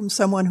call from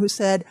someone who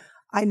said,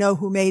 I know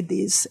who made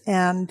these.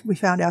 And we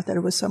found out that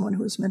it was someone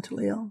who was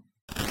mentally ill.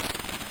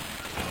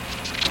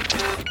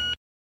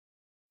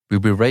 We'll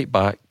be right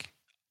back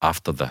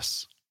after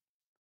this.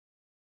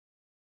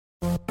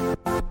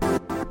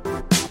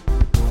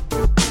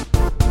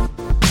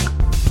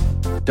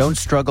 Don't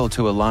struggle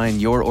to align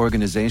your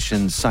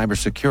organization's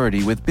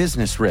cybersecurity with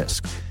business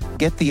risk.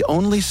 Get the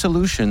only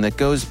solution that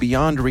goes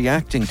beyond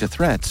reacting to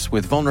threats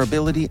with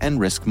vulnerability and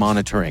risk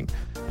monitoring.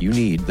 You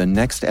need the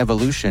next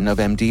evolution of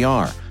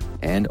MDR,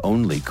 and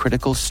only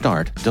Critical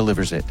Start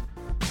delivers it.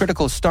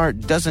 Critical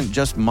Start doesn't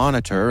just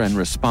monitor and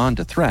respond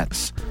to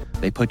threats.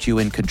 They put you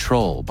in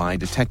control by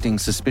detecting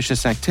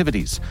suspicious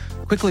activities,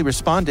 quickly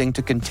responding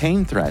to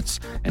contain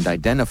threats, and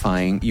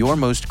identifying your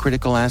most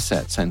critical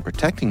assets and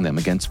protecting them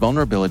against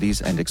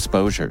vulnerabilities and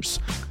exposures.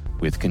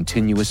 With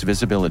continuous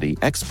visibility,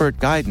 expert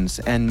guidance,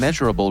 and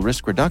measurable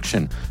risk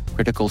reduction,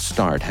 Critical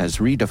Start has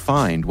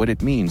redefined what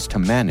it means to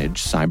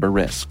manage cyber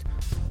risk.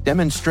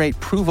 Demonstrate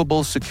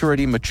provable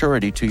security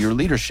maturity to your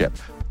leadership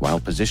while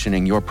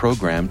positioning your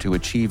program to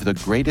achieve the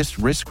greatest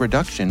risk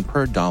reduction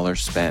per dollar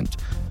spent.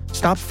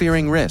 Stop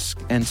fearing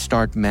risk and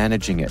start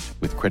managing it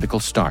with Critical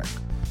Start.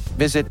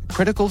 Visit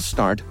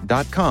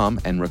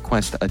criticalstart.com and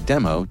request a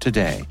demo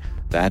today.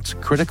 That's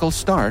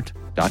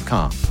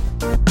criticalstart.com.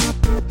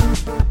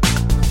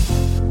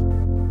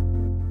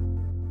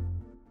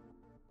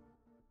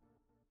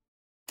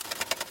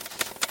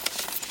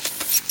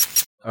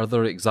 Are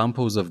there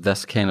examples of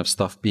this kind of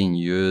stuff being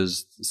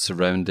used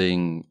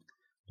surrounding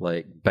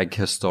like big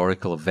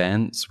historical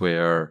events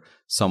where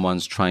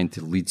someone's trying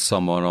to lead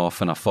someone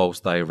off in a false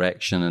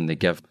direction and they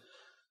give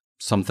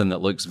something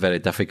that looks very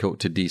difficult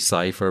to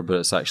decipher, but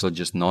it's actually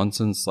just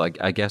nonsense? Like,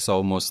 I guess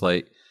almost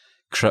like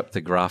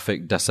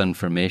cryptographic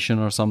disinformation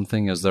or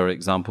something. Is there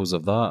examples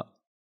of that?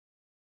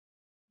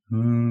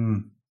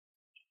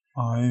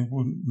 I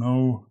wouldn't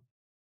know.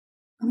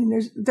 I mean,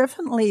 there's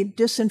definitely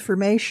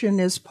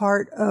disinformation is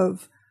part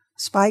of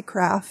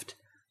spycraft.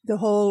 The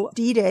whole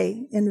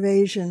D-Day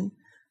invasion,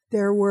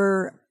 there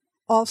were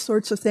all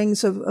sorts of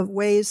things of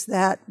ways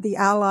that the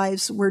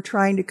Allies were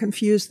trying to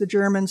confuse the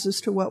Germans as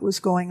to what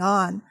was going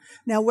on.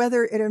 Now,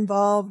 whether it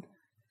involved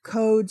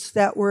codes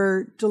that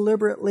were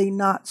deliberately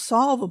not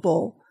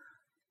solvable,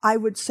 I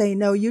would say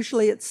no.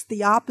 Usually it's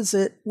the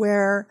opposite,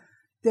 where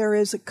there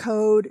is a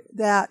code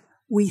that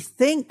we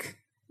think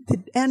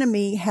the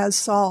enemy has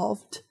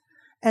solved,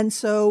 and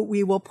so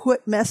we will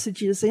put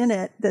messages in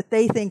it that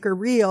they think are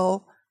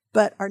real,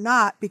 but are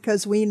not,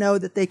 because we know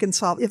that they can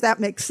solve, if that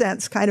makes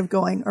sense, kind of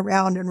going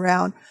around and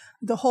round.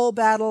 The whole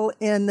battle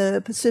in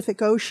the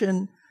Pacific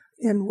Ocean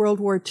in World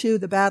War II,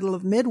 the Battle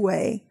of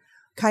Midway,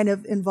 kind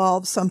of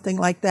involves something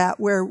like that,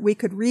 where we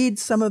could read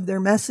some of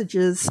their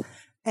messages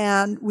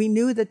and we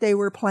knew that they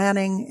were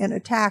planning an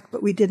attack,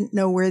 but we didn't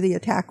know where the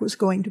attack was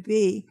going to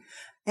be.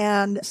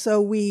 And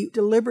so we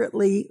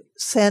deliberately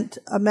sent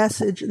a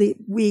message,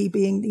 we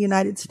being the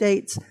United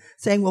States,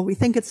 saying, well, we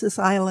think it's this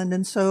island.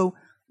 And so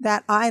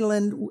that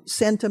island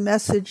sent a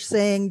message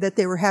saying that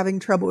they were having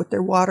trouble with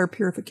their water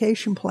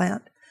purification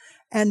plant.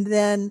 And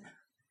then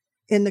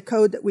in the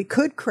code that we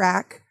could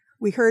crack,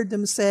 we heard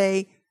them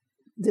say,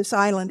 this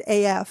island,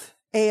 AF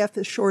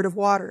is short of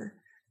water.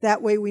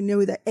 That way we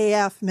knew that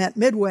AF meant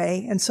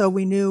Midway, and so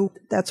we knew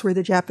that's where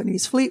the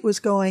Japanese fleet was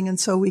going, and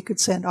so we could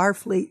send our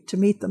fleet to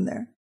meet them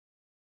there.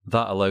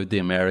 That allowed the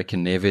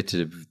American Navy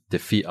to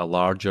defeat a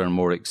larger and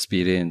more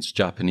experienced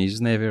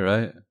Japanese Navy,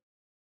 right?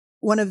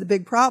 One of the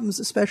big problems,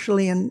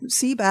 especially in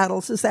sea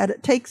battles, is that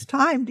it takes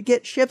time to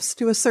get ships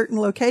to a certain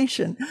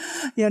location.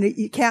 You know,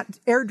 you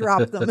can't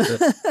airdrop them.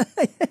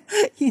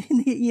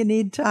 You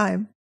need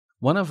time.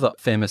 One of the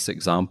famous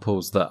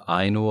examples that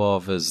I know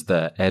of is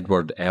the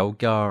Edward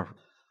Elgar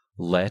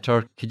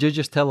letter. Could you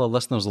just tell our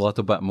listeners a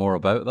little bit more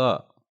about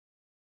that?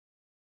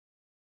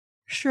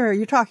 Sure.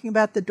 You're talking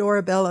about the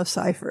Dorabella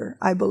cipher,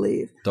 I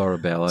believe.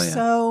 Dorabella, yeah.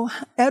 So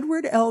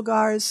Edward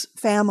Elgar's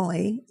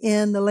family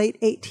in the late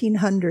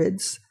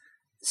 1800s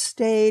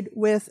stayed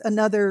with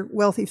another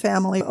wealthy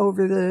family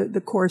over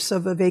the course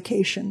of a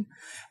vacation.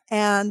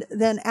 And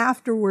then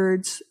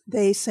afterwards,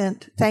 they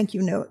sent thank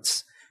you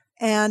notes.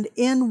 And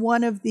in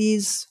one of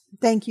these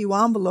thank you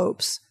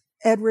envelopes,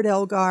 Edward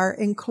Elgar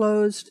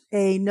enclosed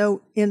a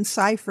note in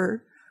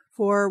cipher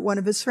for one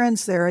of his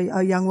friends there,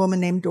 a young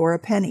woman named Dora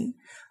Penny.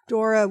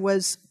 Dora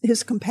was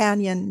his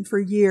companion for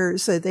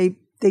years. They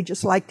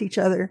just liked each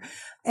other.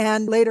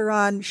 And later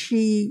on,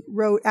 she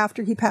wrote,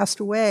 after he passed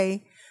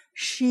away,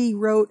 she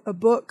wrote a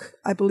book,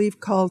 I believe,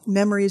 called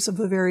Memories of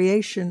a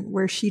Variation,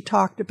 where she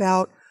talked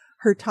about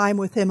her time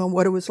with him and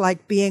what it was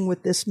like being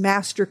with this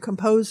master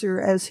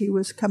composer as he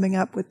was coming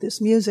up with this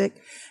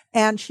music.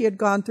 And she had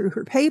gone through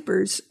her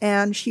papers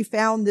and she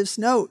found this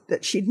note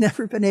that she'd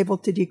never been able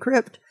to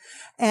decrypt.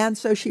 And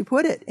so she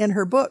put it in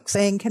her book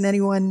saying, can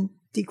anyone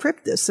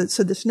decrypt this?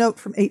 So this note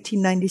from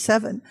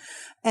 1897.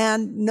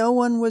 And no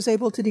one was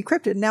able to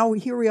decrypt it. Now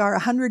here we are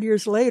 100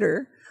 years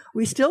later.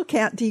 We still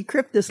can't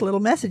decrypt this little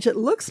message. It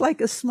looks like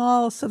a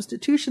small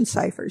substitution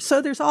cipher.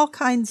 So there's all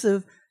kinds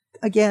of,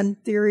 again,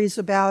 theories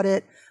about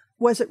it.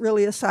 Was it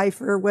really a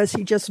cipher? Was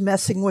he just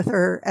messing with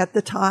her at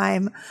the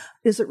time?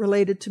 Is it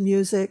related to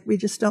music? We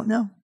just don't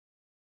know.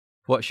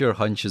 What's your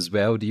hunch as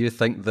well? Do you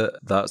think that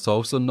that's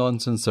also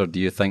nonsense, or do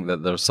you think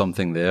that there's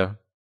something there?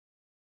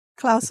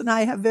 Klaus and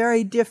I have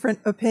very different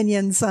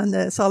opinions on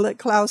this. I'll let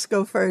Klaus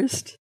go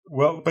first.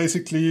 Well,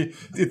 basically,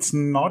 it's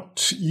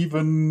not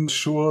even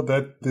sure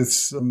that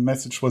this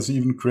message was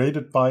even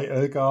created by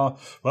Elgar.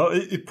 Well,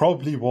 it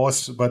probably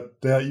was,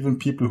 but there are even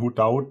people who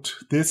doubt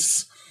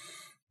this.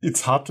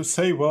 It's hard to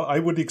say. Well, I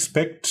would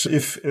expect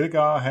if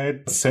Elgar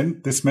had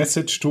sent this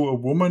message to a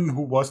woman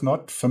who was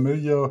not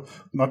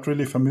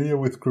really familiar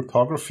with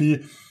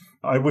cryptography,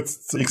 I would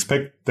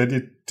expect that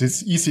it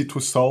is easy to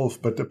solve,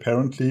 but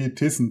apparently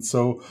it isn't.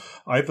 So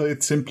either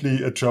it's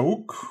simply a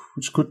joke,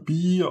 which could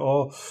be,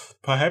 or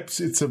perhaps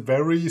it's a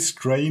very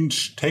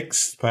strange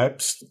text,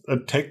 perhaps a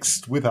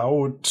text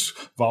without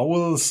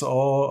vowels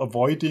or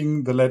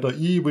avoiding the letter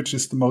E, which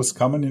is the most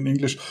common in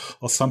English,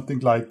 or something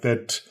like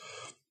that.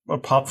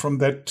 Apart from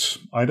that,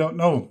 I don't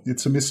know.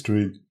 It's a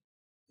mystery.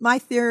 My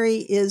theory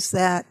is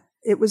that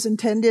it was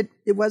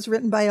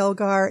written by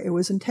Elgar, it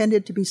was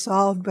intended to be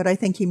solved, but I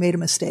think he made a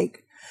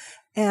mistake.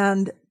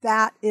 And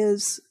that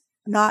is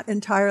not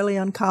entirely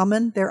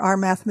uncommon. There are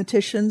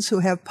mathematicians who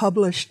have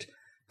published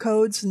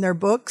codes in their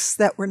books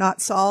that were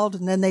not solved,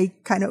 and then they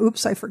kind of,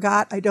 oops, I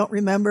forgot, I don't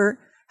remember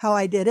how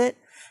I did it.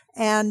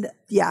 And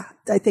yeah,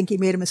 I think he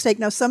made a mistake.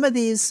 Now, some of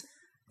these,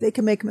 they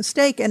can make a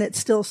mistake and it's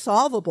still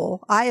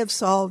solvable. I have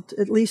solved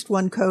at least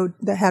one code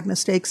that had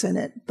mistakes in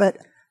it. But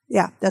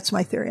yeah, that's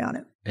my theory on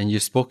it. And you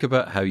spoke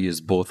about how you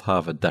both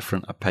have a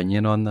different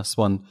opinion on this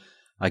one.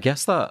 I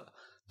guess that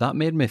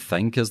made me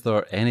think, is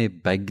there any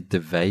big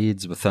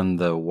divides within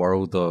the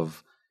world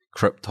of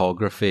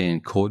cryptography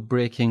and code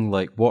breaking?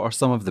 Like, what are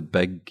some of the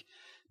big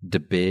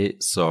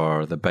debates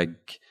or the big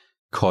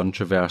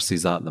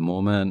controversies at the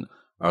moment?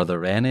 Are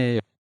there any?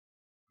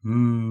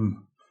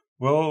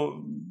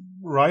 Well,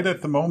 right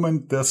at the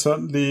moment, there's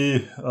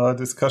certainly a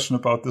discussion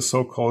about the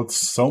so-called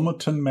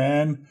Somerton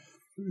man.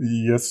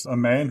 Yes, a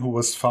man who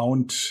was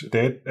found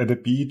dead at a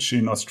beach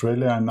in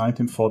Australia in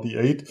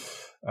 1948.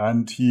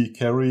 And he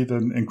carried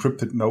an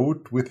encrypted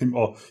note with him,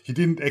 or he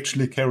didn't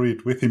actually carry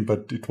it with him,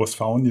 but it was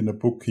found in a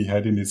book he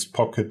had in his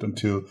pocket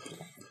until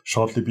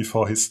shortly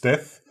before his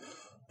death.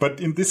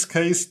 But in this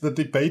case, the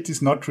debate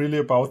is not really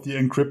about the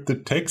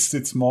encrypted text.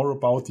 It's more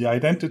about the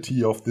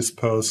identity of this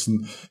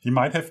person. He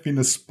might have been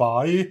a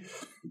spy.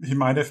 He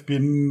might have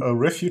been a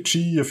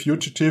refugee, a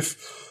fugitive.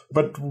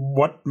 But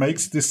what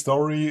makes this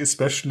story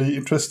especially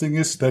interesting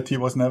is that he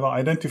was never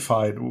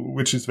identified,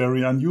 which is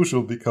very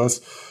unusual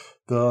because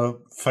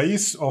the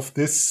face of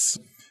this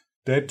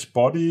dead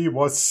body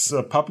was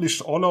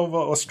published all over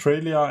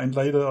Australia and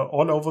later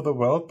all over the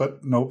world,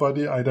 but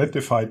nobody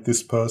identified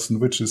this person,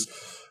 which is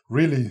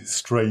really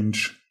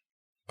strange.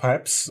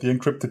 Perhaps the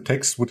encrypted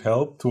text would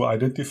help to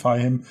identify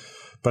him,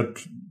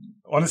 but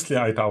honestly,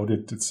 I doubt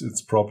it.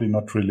 It's probably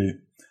not really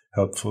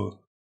helpful.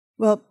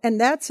 Well, and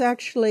that's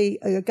actually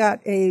got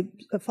a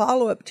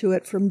follow-up to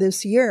it from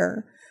this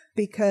year.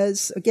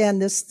 Because, again,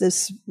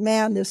 this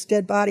man, this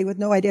dead body with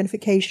no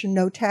identification,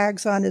 no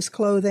tags on his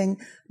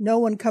clothing, no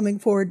one coming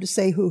forward to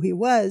say who he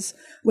was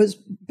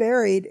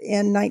buried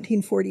in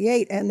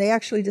 1948. And they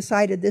actually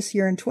decided this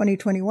year in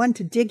 2021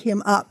 to dig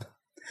him up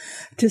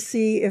to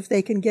see if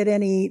they can get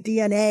any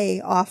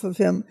DNA off of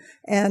him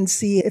and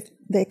see if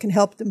they can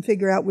help them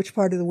figure out which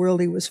part of the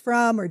world he was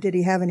from or did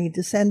he have any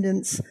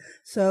descendants.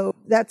 So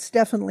that's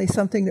definitely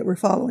something that we're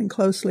following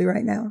closely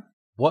right now.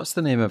 What's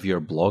the name of your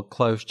blog,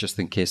 Klaus, just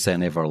in case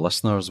any of our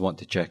listeners want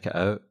to check it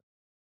out?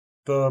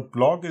 The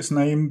blog is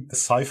named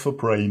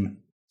Cypherbrain.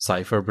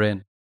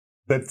 Cypherbrain.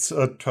 That's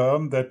a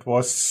term that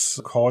was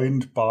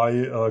coined by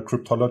a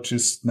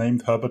cryptologist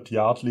named Herbert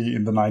Yardley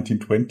in the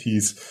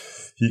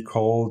 1920s. He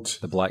called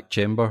The Black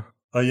Chamber.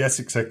 Yes,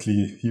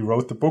 exactly. He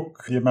wrote the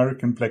book, The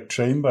American Black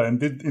Chamber,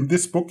 and in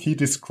this book he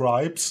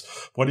describes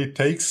what it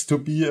takes to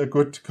be a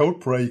good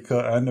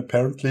codebreaker, and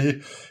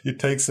apparently it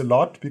takes a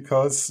lot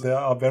because there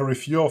are very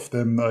few of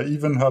them.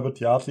 Even Herbert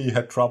Yardley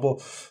had trouble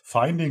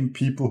finding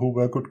people who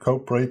were good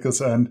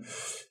codebreakers, and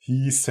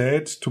he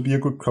said to be a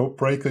good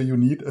codebreaker you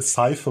need a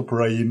cipher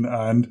brain,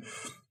 and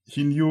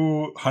he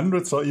knew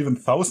hundreds or even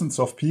thousands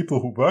of people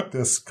who worked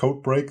as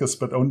codebreakers,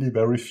 but only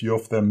very few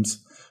of them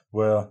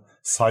were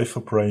cipher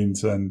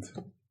brains. And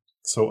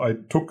so I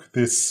took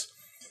this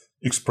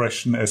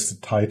expression as the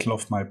title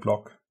of my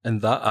blog. And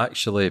that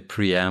actually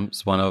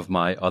preempts one of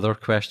my other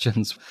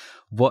questions.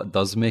 What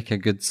does make a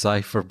good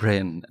cipher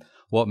brain?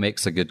 What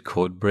makes a good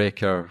code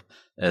breaker?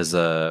 Is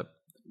it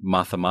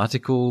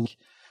mathematical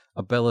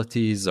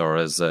abilities, or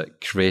is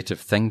it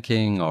creative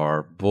thinking,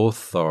 or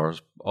both, or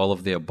all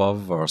of the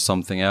above, or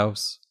something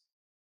else?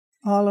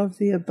 All of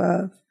the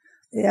above.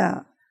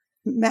 Yeah.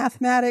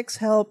 Mathematics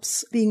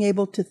helps being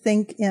able to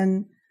think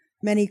in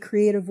many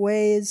creative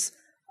ways,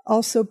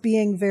 also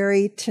being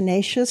very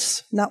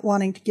tenacious, not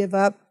wanting to give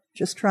up,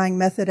 just trying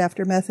method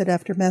after method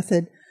after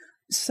method.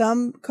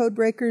 Some code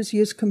breakers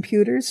use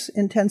computers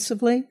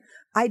intensively.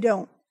 I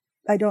don't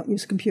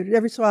use computers.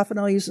 Every so often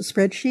I'll use a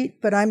spreadsheet,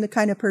 but I'm the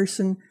kind of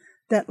person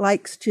that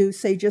likes to,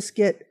 say, just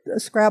get a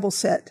Scrabble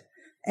set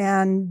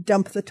and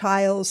dump the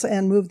tiles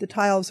and move the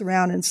tiles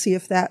around and see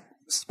if that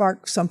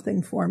spark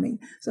something for me.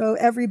 So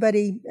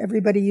everybody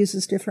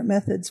uses different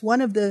methods.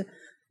 One of the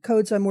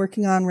codes I'm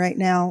working on right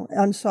now,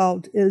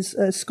 unsolved, is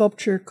a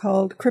sculpture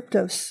called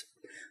Kryptos,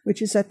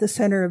 which is at the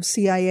center of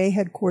CIA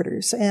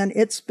headquarters. And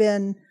it's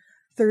been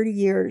 30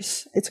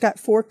 years. It's got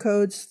 4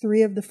 codes.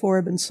 3 of the 4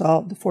 have been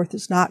solved. The 4th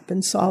has not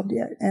been solved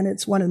yet. And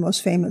it's one of the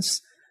most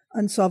famous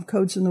unsolved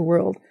codes in the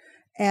world.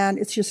 And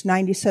it's just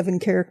 97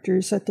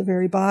 characters at the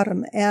very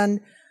bottom. And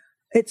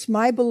it's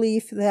my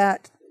belief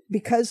that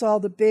because all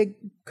the big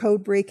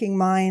code-breaking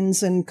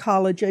minds and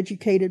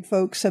college-educated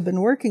folks have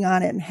been working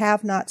on it and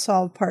have not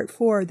solved Part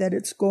 4, that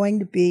it's going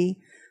to be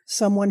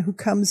someone who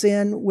comes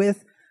in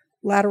with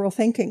lateral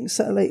thinking.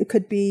 So it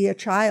could be a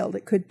child,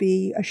 it could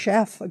be a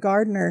chef, a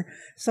gardener,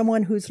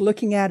 someone who's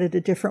looking at it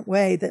a different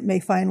way that may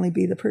finally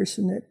be the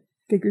person that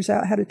figures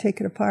out how to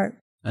take it apart.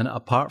 And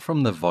apart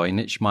from the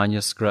Voynich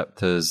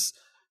manuscript, is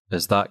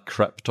that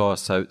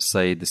Kryptos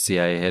outside the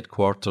CIA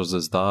headquarters,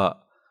 is that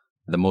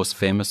the most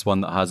famous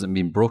one that hasn't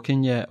been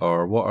broken yet?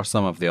 Or what are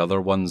some of the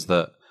other ones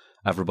that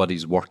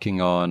everybody's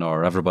working on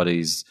or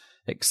everybody's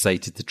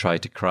excited to try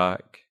to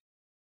crack?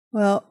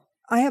 Well,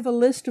 I have a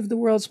list of the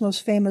world's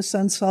most famous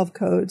unsolved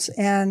codes,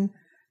 and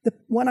the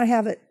one I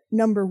have at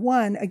number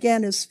 1,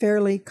 again, is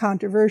fairly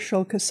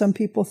controversial because some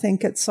people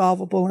think it's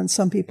solvable and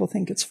some people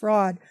think it's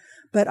fraud,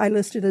 but I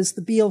list it as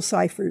the Beale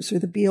ciphers or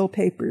the Beale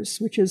papers,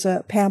 which is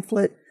a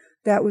pamphlet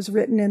that was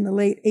written in the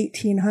late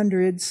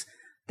 1800s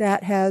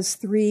that has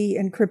 3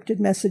 encrypted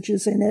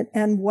messages in it,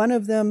 and one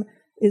of them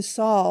is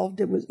solved.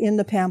 It was in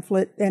the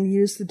pamphlet and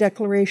used the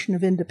Declaration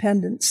of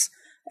Independence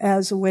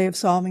as a way of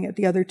solving it.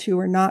 The other 2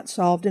 are not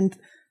solved, and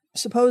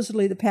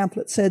supposedly, the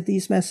pamphlet said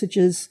these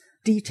messages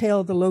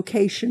detail the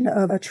location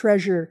of a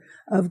treasure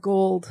of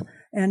gold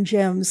and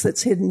gems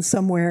that's hidden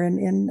somewhere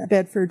in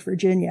Bedford,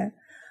 Virginia.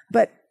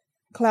 But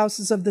Klaus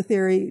is of the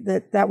theory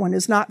that that one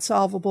is not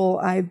solvable.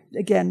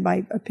 Again,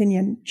 my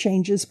opinion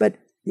changes, but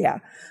yeah.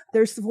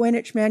 There's the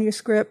Voynich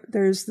manuscript.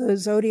 There's the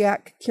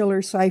Zodiac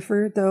Killer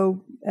cipher,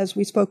 though, as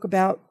we spoke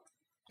about,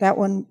 that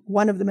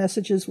one of the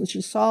messages which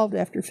is solved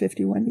after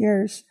 51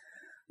 years.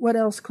 What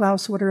else,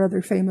 Klaus? What are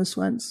other famous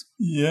ones?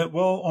 Yeah,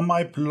 well, on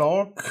my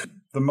blog,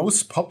 the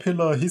most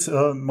popular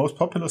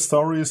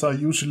stories are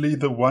usually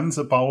the ones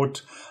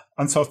about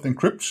unsolved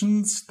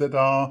encryptions that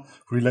are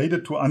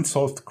related to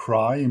unsolved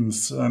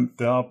crimes. And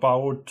there are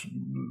about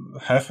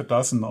half a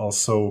dozen or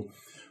so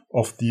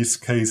of these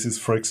cases.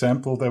 For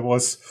example, there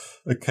was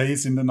a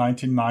case in the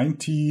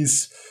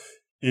 1990s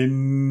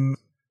in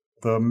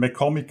the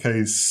McCormick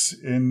case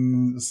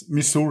in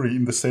Missouri,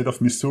 in the state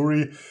of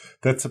Missouri.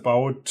 That's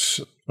about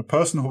a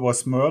person who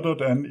was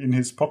murdered, and in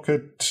his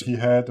pocket he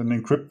had an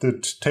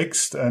encrypted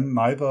text, and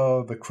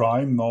neither the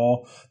crime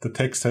nor the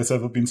text has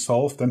ever been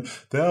solved. And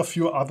there are a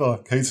few other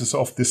cases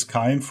of this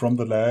kind from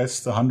the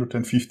last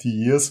 150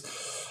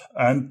 years.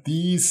 And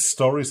these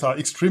stories are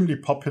extremely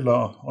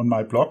popular on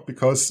my blog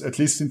because, at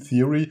least in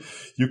theory,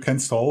 you can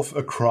solve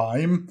a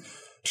crime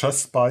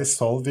just by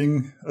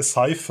solving a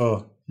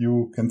cipher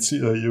you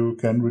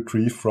can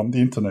retrieve from the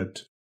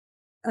internet.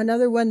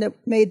 Another one that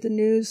made the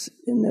news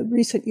in the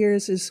recent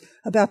years is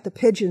about the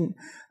pigeon.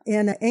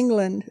 In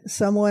England,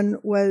 someone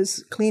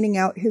was cleaning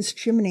out his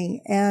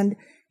chimney and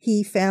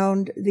he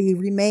found the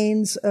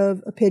remains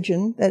of a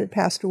pigeon that had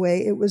passed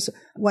away. It was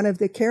one of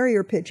the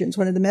carrier pigeons,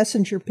 one of the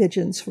messenger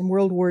pigeons from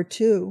World War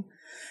II.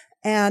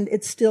 And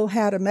it still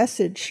had a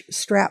message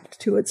strapped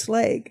to its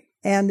leg.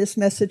 And this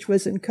message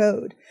was in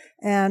code.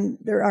 And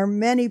there are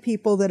many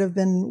people that have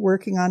been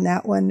working on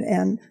that one.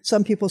 And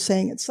some people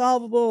saying it's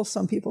solvable,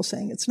 some people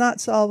saying it's not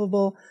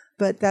solvable.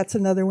 But that's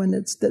another one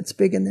that's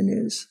big in the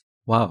news.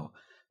 Wow.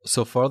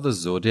 So for the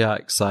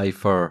Zodiac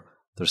cipher,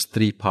 there's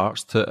 3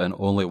 parts to it and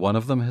only one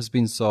of them has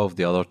been solved.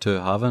 The other 2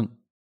 haven't?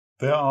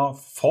 There are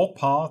 4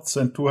 parts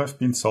and 2 have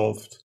been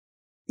solved.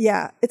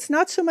 Yeah, it's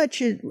not so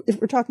much, if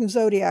we're talking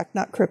Zodiac,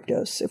 not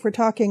Kryptos. If we're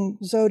talking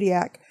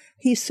Zodiac,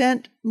 he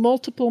sent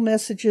multiple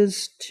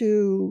messages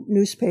to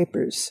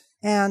newspapers.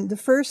 And the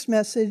first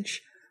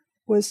message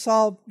was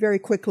solved very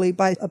quickly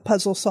by a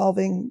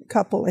puzzle-solving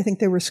couple. I think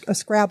they were a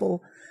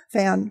Scrabble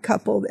fan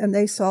couple, and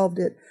they solved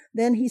it.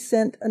 Then he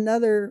sent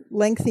another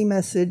lengthy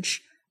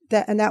message,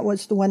 and that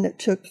was the one that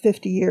took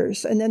 50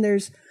 years. And then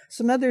there's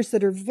some others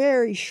that are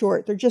very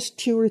short. They're just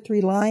 2 or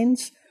 3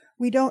 lines.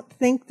 We don't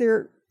think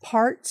they're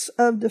parts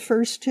of the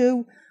first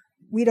 2.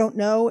 We don't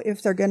know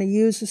if they're going to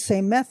use the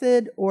same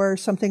method or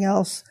something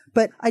else.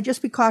 But I'd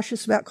just be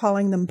cautious about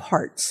calling them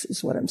parts,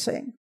 is what I'm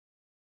saying.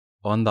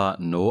 On that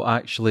note,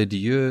 actually,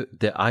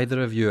 did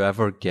either of you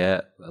ever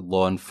get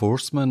law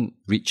enforcement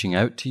reaching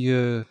out to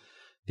you?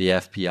 The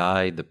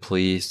FBI, the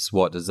police,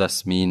 what does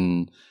this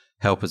mean?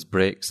 Help us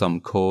break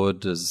some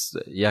code?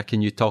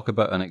 Can you talk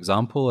about an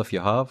example if you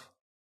have?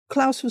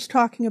 Klaus was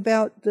talking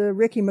about the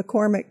Ricky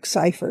McCormick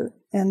cipher,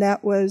 and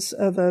that was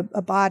of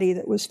a body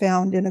that was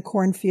found in a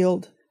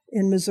cornfield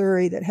in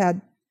Missouri that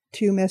had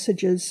 2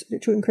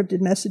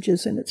 encrypted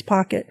messages in its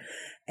pocket.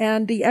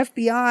 And the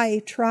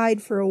FBI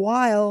tried for a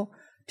while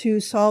to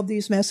solve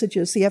these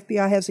messages. The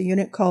FBI has a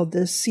unit called the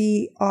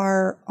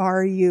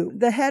CRRU.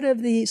 The head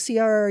of the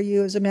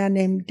CRRU is a man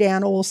named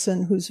Dan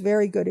Olson, who's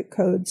very good at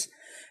codes.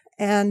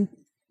 And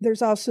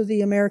there's also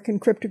the American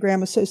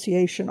Cryptogram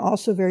Association,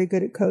 also very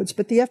good at codes.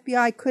 But the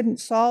FBI couldn't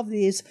solve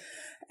these.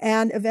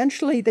 And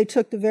eventually they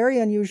took the very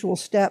unusual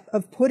step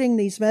of putting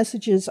these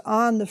messages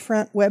on the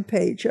front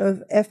webpage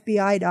of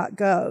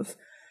FBI.gov,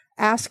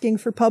 asking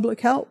for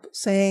public help,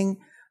 saying,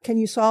 Can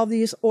you solve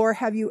these? Or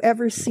have you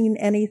ever seen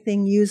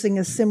anything using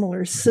a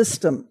similar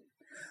system?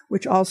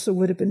 Which also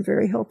would have been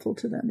very helpful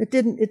to them. It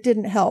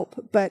didn't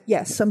help, but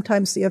yes,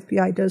 sometimes the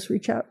FBI does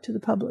reach out to the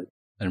public.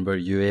 And were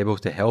you able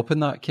to help in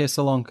that case,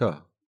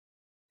 Ilonka?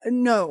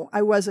 No,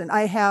 I wasn't.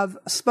 I have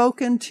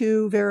spoken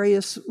to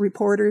various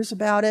reporters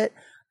about it,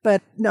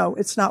 but no,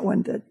 it's not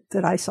one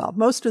that I solved.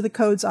 Most of the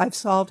codes I've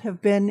solved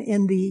have been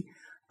in the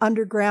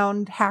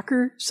underground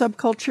hacker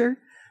subculture.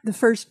 The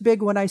first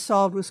big one I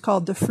solved was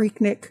called the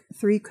Freaknik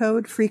 3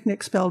 code.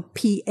 Freaknik spelled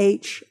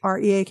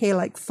Phreak,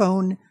 like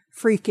phone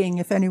freaking,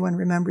 if anyone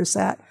remembers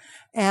that.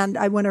 And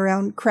I went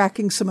around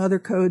cracking some other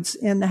codes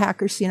in the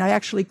hacker scene. I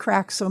actually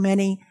cracked so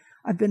many,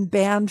 I've been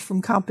banned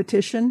from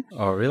competition.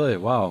 Oh, really?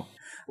 Wow.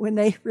 When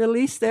they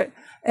released it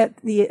at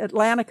the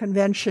Atlanta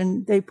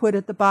convention, they put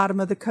at the bottom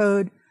of the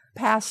code,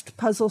 past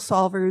puzzle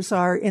solvers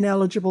are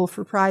ineligible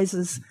for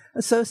prizes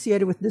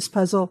associated with this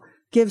puzzle.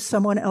 Give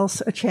someone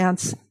else a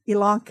chance,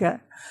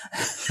 Ilonka.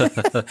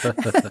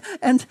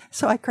 And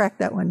so I cracked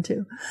that one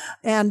too.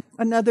 And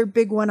another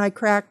big one I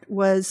cracked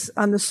was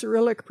on the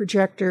Cyrillic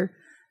projector.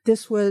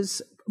 This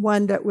was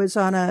one that was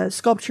on a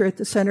sculpture at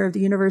the center of the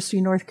University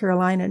of North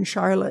Carolina in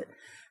Charlotte.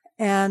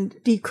 And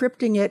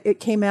decrypting it, it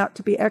came out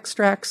to be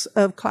extracts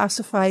of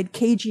classified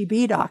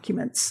KGB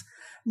documents,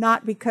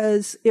 not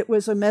because it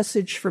was a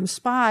message from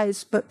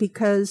spies, but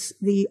because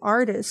the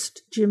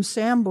artist, Jim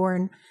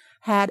Sanborn,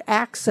 had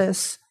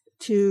access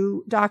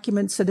to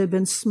documents that had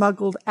been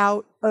smuggled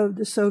out of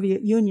the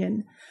Soviet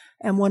Union.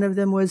 And one of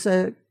them was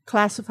a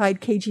classified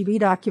KGB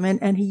document,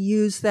 and he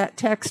used that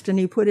text and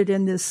he put it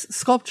in this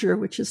sculpture,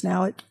 which is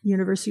now at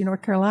University of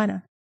North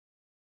Carolina.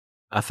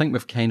 I think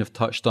we've kind of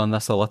touched on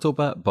this a little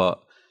bit,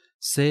 but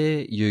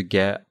say you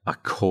get a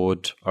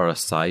code or a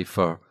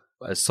cipher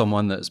as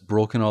someone that's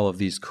broken all of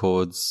these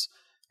codes.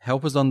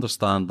 Help us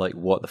understand like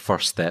what the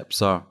first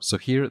steps are. So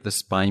here at the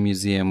Spy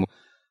Museum,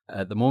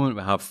 at the moment,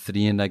 we have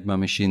 3 Enigma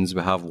machines.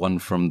 We have one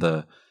from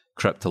the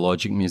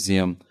Cryptologic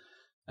Museum.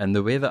 And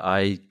the way that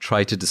I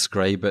try to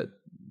describe it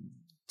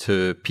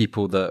to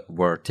people that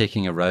were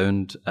taking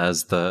around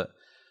is that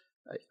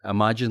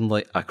imagine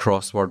like a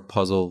crossword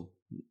puzzle,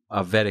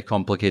 a very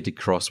complicated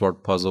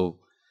crossword puzzle.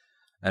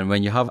 And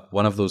when you have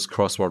one of those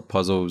crossword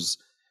puzzles,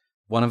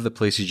 one of the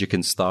places you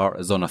can start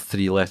is on a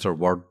 3-letter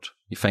word.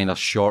 You find a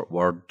short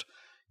word,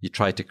 you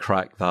try to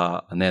crack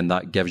that, and then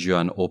that gives you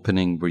an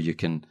opening where you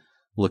can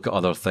look at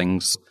other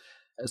things.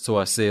 So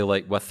I say,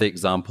 like with the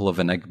example of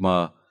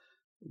Enigma,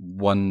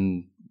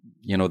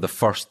 the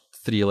first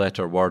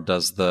 3-letter word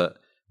is that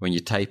when you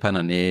type in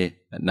an A,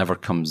 it never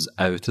comes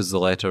out as the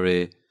letter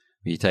A.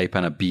 When you type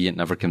in a B, it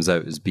never comes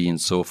out as B, and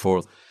so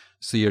forth.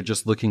 So you're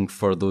just looking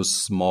for those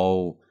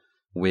small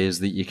ways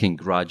that you can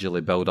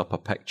gradually build up a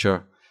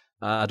picture.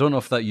 I don't know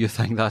if that you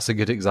think that's a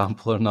good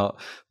example or not,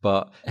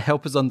 but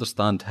help us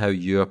understand how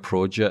you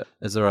approach it.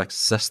 Is there a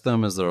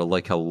system? Is there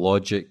like a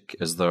logic?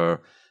 Is there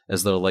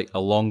like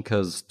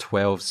Ilonka's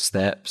 12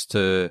 steps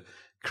to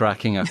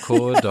cracking a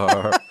code?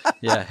 Or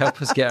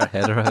help us get our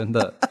head around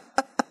it.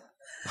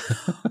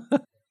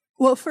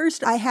 Well,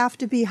 first, I have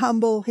to be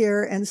humble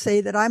here and say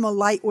that I'm a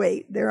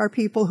lightweight. There are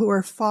people who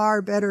are far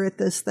better at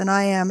this than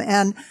I am.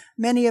 And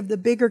many of the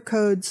bigger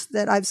codes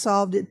that I've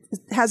solved, it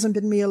hasn't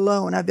been me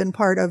alone. I've been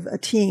part of a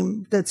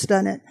team that's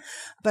done it.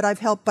 But I've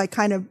helped by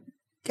kind of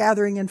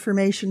gathering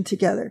information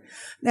together.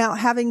 Now,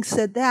 having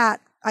said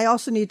that, I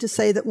also need to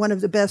say that one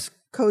of the best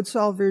code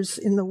solvers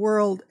in the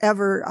world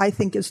ever, I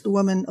think, is the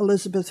woman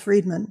Elizabeth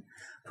Friedman,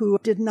 who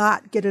did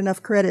not get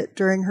enough credit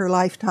during her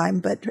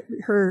lifetime, but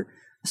her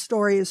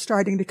story is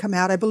starting to come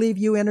out. I believe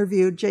you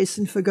interviewed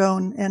Jason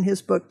Fagone and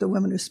his book, The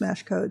Women Who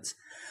Smash Codes.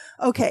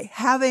 Okay,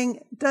 having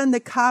done the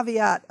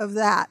caveat of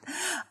that,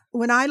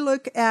 when I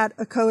look at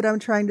a code I'm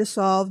trying to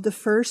solve, the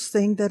first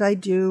thing that I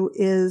do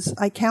is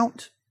I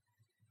count.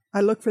 I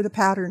look for the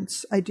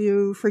patterns. I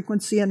do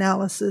frequency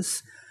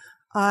analysis.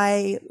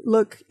 I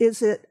look,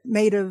 is it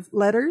made of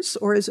letters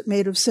or is it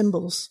made of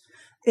symbols?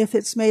 If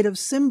it's made of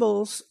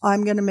symbols,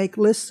 I'm going to make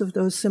lists of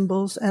those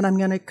symbols and I'm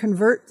going to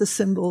convert the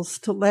symbols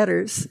to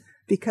letters,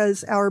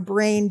 because our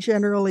brain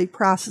generally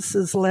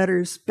processes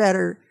letters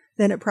better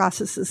than it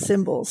processes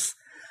symbols.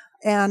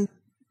 And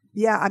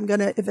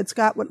if it's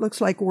got what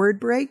looks like word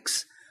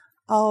breaks,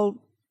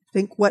 I'll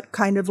think, what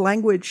kind of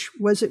language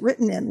was it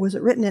written in? Was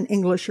it written in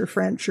English or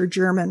French or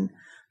German?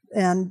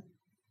 And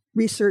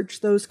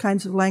research those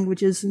kinds of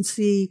languages and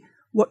see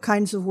what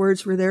kinds of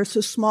words were there. So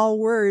small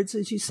words,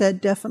 as you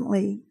said,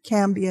 definitely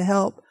can be a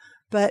help.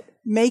 But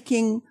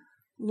making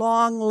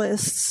long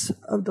lists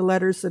of the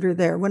letters that are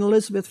there. When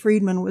Elizabeth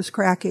Friedman was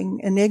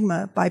cracking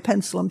Enigma by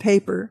pencil and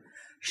paper,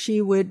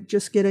 she would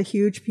just get a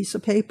huge piece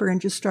of paper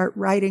and just start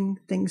writing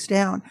things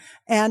down.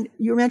 And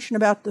you mentioned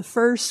about the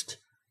first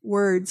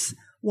words.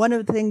 One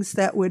of the things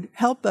that would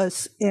help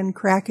us in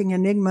cracking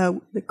Enigma,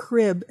 the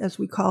crib, as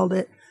we called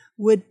it,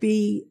 would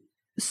be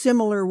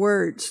similar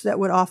words that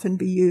would often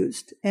be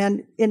used.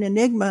 And in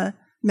Enigma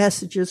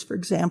messages, for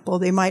example,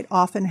 they might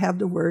often have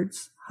the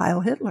words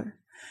Heil Hitler.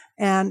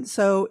 And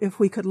so if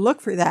we could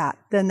look for that,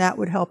 then that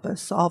would help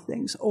us solve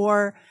things.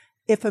 Or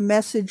if a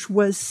message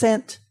was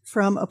sent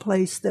from a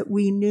place that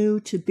we knew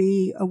to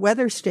be a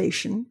weather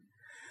station,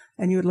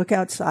 and you would look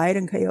outside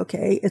and say,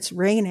 okay, it's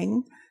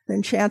raining,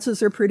 then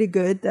chances are pretty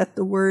good that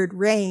the word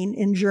rain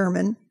in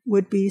German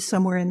would be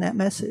somewhere in that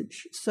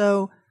message.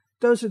 So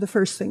those are the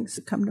first things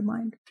that come to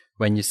mind.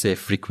 When you say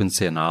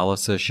frequency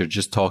analysis, you're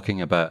just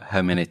talking about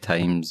how many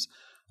times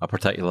a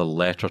particular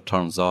letter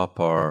turns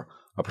up or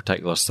a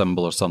particular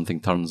symbol or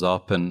something turns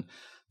up. And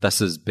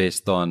this is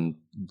based on,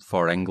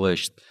 for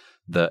English,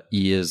 the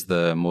E is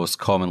the most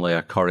commonly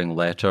occurring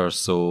letter.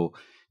 So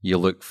you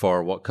look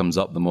for what comes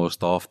up the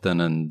most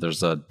often, and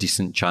there's a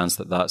decent chance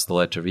that that's the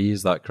letter E.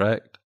 Is that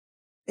correct?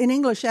 In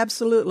English,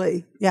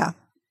 absolutely. Yeah.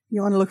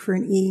 You want to look for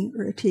an E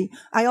or a T.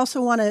 I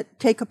also want to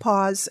take a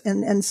pause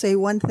and say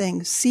one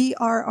thing.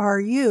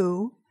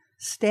 CRRU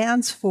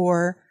stands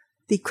for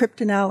the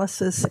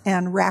Cryptanalysis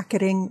and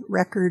Racketing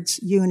Records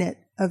Unit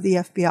of the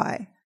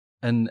FBI.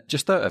 And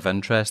just out of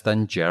interest,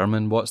 in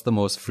German, what's the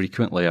most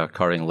frequently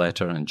occurring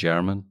letter in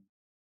German?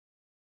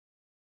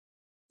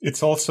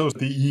 It's also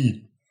the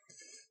E.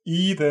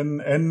 E,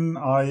 then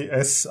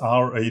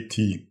NISRAT.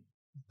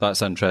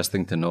 That's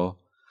interesting to know.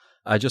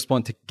 I just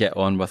want to get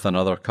on with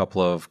another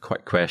couple of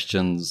quick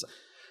questions.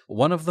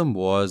 One of them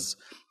was,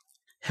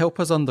 help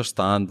us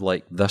understand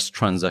like this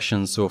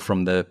transition. So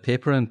from the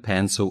paper and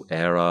pencil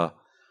era,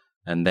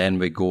 and then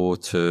we go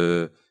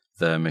to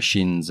the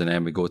machines, and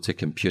then we go to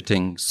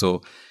computing.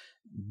 So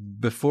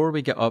before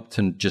we get up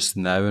to just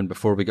now, and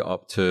before we get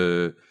up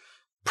to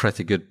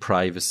pretty good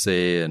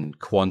privacy and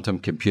quantum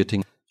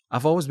computing,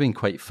 I've always been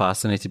quite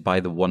fascinated by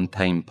the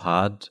one-time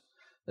pad.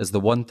 Is the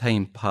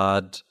one-time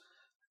pad,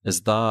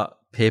 is that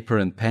paper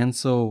and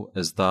pencil?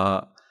 Is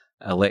that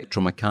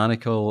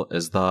electromechanical?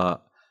 Is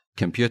that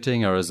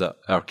computing?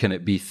 Or can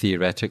it be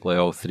theoretically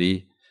all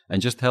three?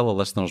 And just tell the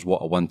listeners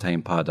what a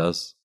one-time pad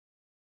is.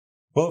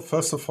 Well,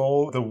 first of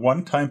all, the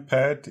one-time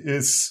pad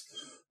is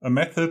a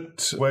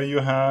method where you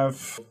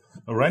have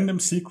a random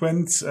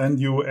sequence and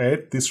you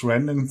add this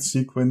random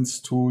sequence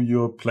to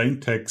your plain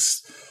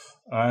text.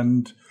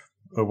 And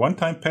a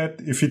one-time pad,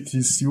 if it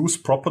is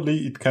used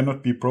properly, it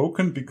cannot be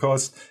broken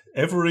because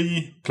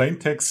every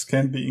plaintext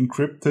can be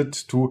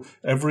encrypted to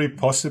every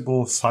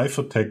possible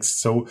ciphertext.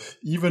 So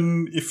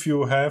even if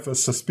you have a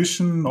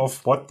suspicion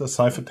of what the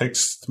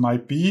ciphertext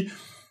might be,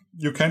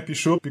 you can't be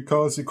sure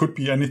because it could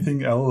be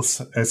anything else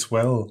as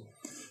well.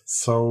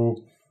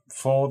 So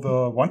for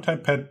the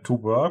one-time pad to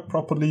work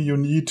properly, you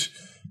need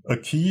a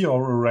key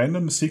or a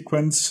random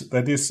sequence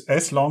that is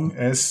as long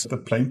as the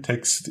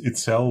plaintext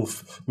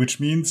itself, which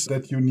means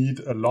that you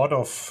need a lot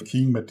of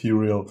keying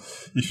material.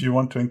 If you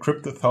want to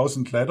encrypt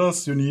 1,000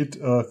 letters, you need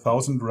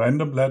 1,000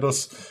 random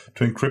letters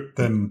to encrypt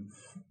them.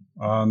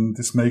 And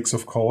this makes,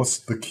 of course,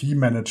 the key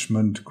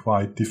management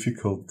quite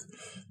difficult.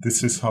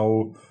 This is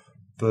how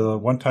the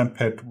one-time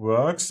pad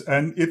works.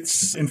 And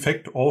it's, in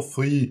fact, all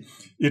three.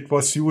 It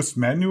was used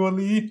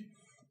manually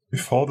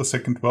before the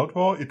Second World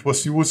War. It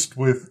was used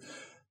with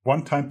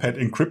one-time pad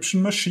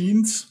encryption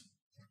machines,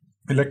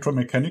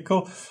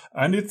 electromechanical,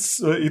 and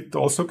it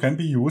also can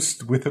be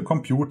used with a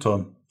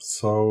computer.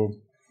 So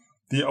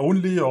the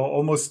only or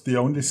almost the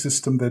only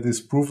system that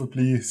is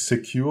provably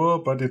secure,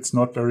 but it's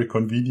not very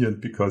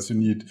convenient because you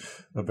need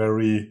a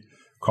very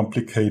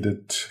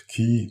complicated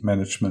key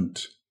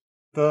management.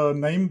 The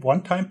name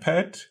one-time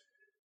pad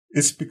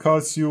is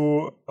because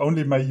you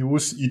only may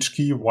use each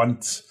key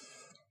once,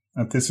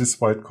 and this is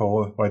why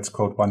it's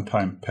called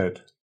one-time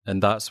pad.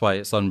 And that's why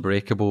it's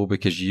unbreakable,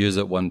 because you use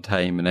it one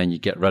time and then you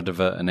get rid of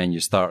it and then you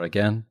start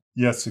again?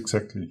 Yes,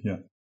 exactly, yeah.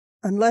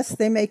 Unless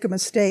they make a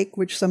mistake,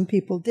 which some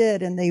people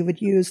did, and they would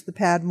use the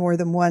pad more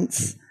than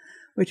once,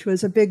 which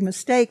was a big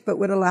mistake, but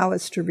would allow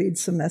us to read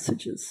some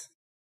messages.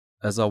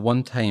 As a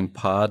one-time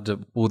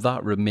pad, will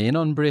that remain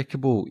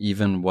unbreakable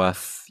even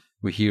with,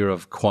 we hear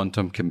of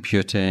quantum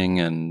computing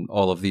and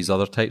all of these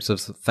other types of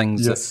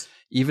things? Yes.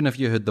 Even if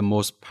you had the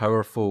most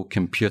powerful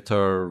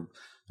computer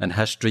in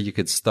history, you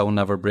could still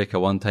never break a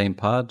one-time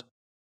pad?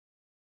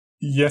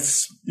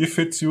 Yes, if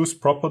it's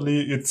used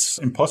properly, it's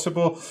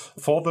impossible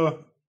for the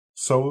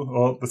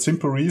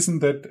simple reason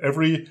that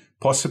every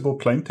possible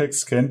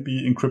plaintext can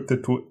be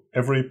encrypted to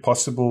every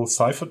possible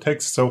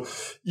ciphertext. So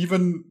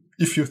even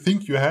if you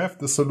think you have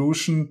the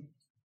solution,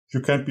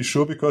 you can't be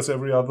sure because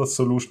every other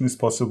solution is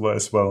possible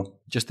as well.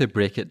 Just to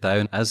break it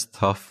down, it's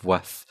tough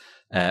with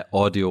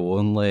audio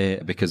only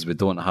because we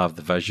don't have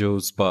the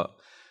visuals, but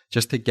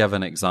just to give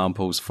an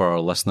examples for our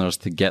listeners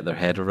to get their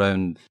head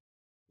around.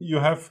 You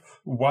have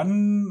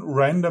one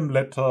random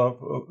letter,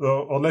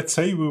 or let's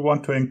say we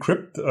want to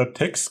encrypt a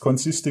text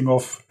consisting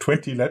of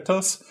 20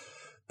 letters.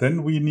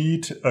 Then we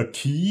need a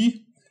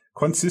key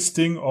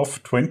consisting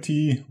of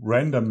 20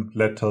 random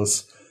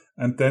letters.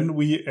 And then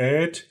we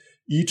add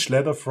each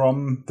letter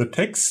from the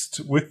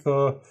text with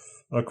a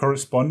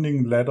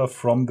corresponding letter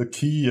from the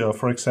key.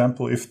 For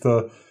example, if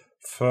the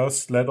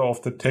first letter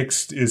of the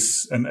text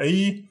is an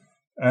A,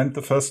 and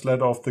the first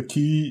letter of the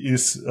key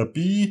is a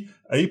B.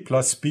 A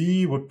plus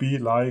B would be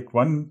like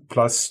 1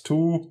 plus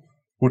 2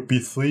 would be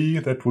 3.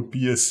 That would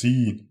be a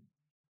C.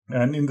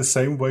 And in the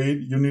same way,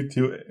 you need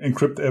to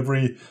encrypt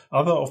every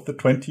other of the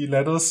 20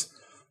 letters.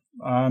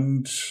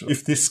 And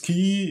if this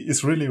key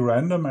is really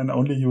random and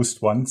only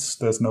used once,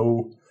 there's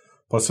no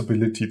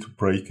possibility to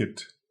break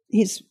it.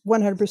 He's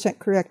 100%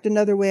 correct.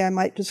 Another way I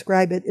might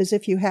describe it is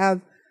if you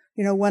have,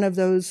 one of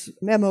those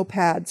memo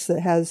pads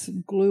that has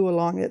glue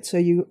along it, so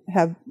you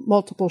have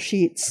multiple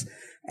sheets,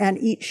 and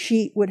each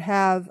sheet would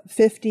have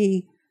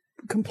 50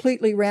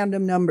 completely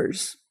random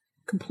numbers,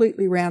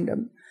 completely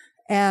random.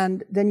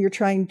 And then you're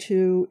trying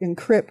to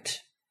encrypt,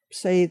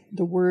 say,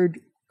 the word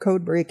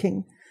code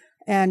breaking.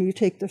 And you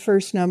take the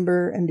first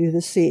number and do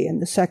the C,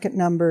 and the second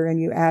number and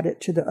you add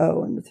it to the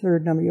O, and the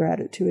third number you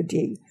add it to a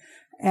D.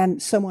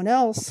 And someone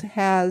else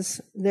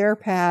has their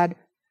pad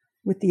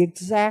with the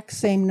exact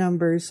same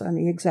numbers on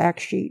the exact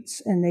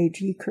sheets, and they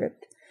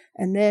decrypt.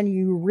 And then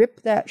you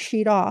rip that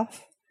sheet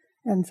off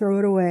and throw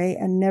it away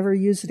and never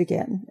use it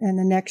again. And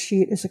the next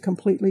sheet is a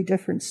completely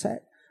different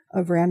set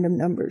of random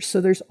numbers. So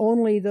there's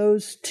only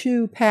those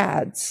two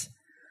pads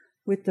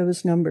with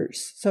those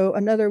numbers. So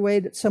another way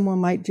that someone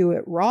might do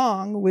it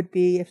wrong would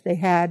be if they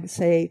had,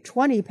 say,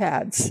 20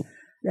 pads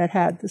that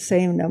had the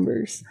same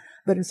numbers.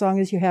 But as long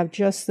as you have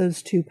just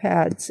those two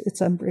pads,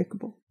 it's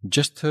unbreakable.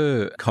 Just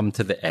to come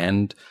to the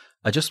end,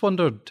 I just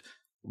wondered,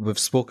 we've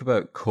spoke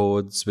about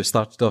codes. We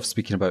started off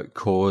speaking about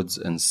codes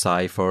and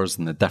ciphers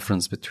and the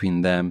difference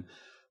between them.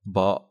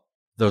 But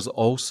there's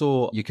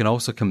also, you can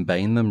also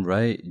combine them,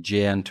 right?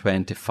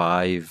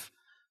 JN25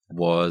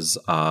 was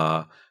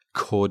a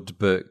code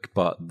book,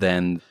 but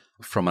then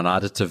from an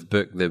additive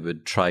book, they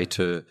would try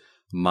to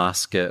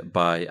mask it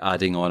by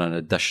adding on an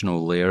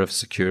additional layer of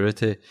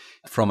security.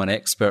 From an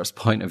expert's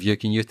point of view,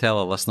 can you tell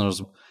our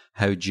listeners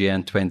how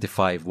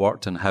JN25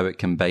 worked and how it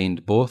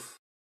combined both?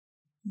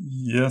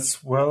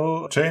 Yes,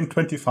 well,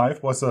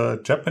 JN25 was a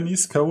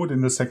Japanese code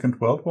in the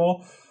Second World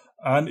War.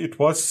 And it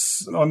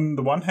was, on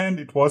the one hand,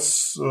 it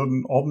was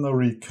an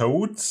ordinary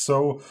code.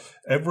 So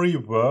every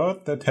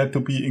word that had to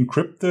be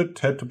encrypted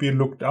had to be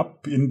looked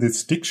up in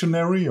this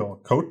dictionary or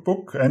code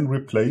book and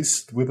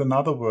replaced with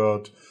another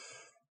word.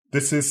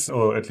 This is,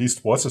 or at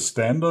least was, a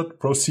standard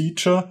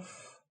procedure.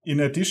 In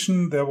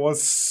addition, there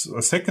was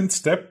a second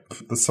step,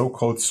 the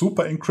so-called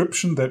super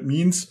encryption. That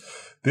means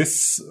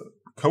this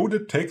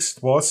coded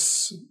text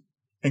was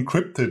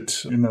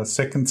encrypted in a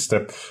second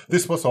step.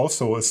 This was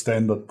also a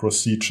standard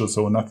procedure,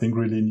 so nothing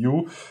really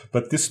new,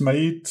 but this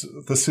made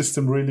the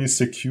system really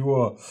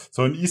secure.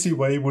 So an easy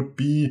way would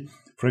be,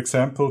 for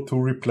example, to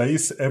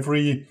replace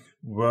every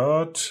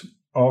word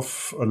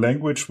of a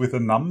language with a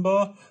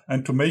number,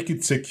 and to make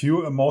it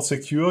secure and more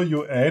secure,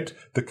 you add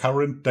the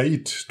current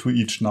date to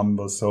each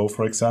number. So,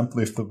 for example,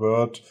 if the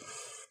word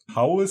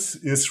house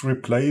is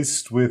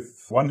replaced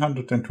with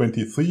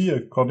 123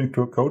 according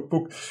to a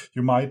codebook,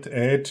 you might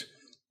add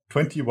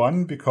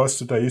 21 because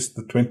today is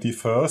the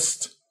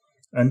 21st,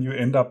 and you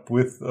end up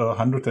with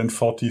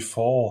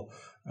 144.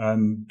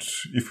 And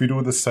if we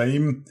do the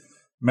same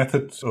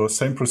method or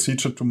same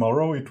procedure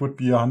tomorrow, it would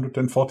be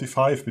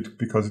 145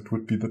 because it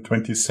would be the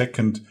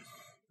 22nd.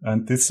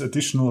 And this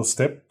additional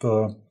step,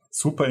 the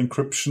super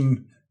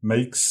encryption,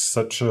 makes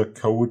such a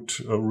code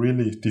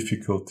really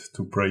difficult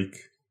to break.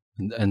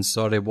 And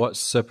sorry, what's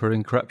super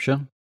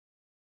encryption?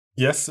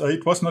 Yes,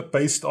 it was not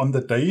based on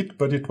the date,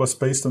 but it was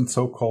based on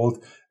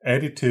so-called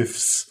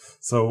additives.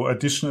 So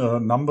additional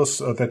numbers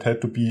that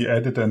had to be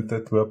added and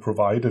that were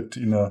provided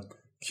in a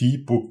key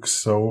book.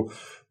 So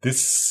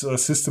this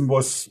system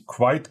was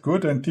quite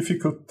good and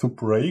difficult to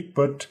break,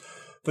 but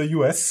the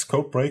US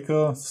code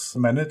breakers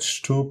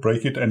managed to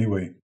break it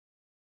anyway.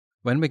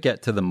 When we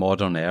get to the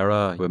modern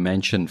era, we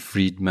mentioned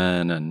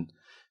Friedman and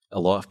a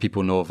lot of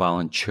people know of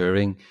Alan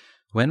Turing.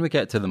 When we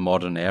get to the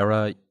modern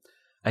era,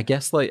 I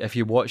guess like if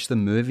you watch the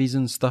movies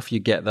and stuff, you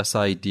get this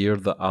idea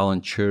that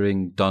Alan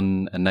Turing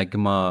done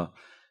Enigma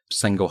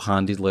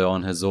single-handedly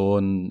on his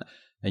own.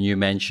 And you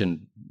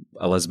mentioned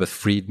Elizabeth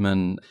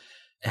Friedman.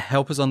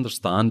 Help us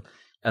understand,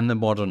 in the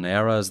modern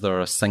era,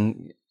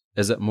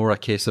 is it more a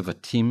case of a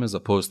team as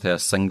opposed to a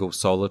single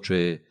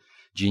solitary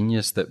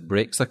genius that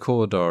breaks a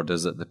code, or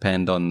does it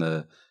depend on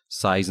the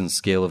size and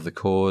scale of the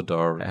code,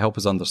 or help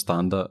us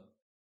understand it?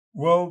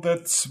 Well,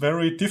 that's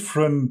very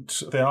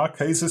different. There are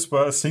cases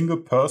where a single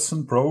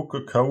person broke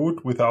a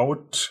code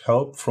without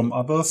help from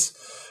others.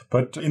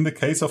 But in the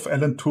case of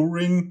Alan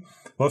Turing,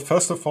 well,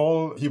 first of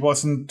all, he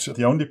wasn't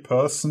the only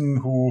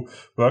person who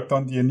worked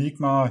on the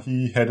Enigma.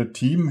 He had a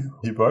team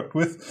he worked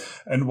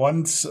with. And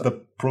once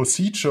the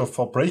procedure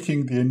for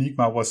breaking the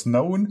Enigma was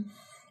known,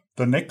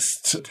 the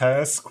next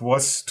task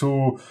was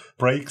to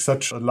break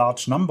such a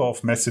large number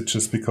of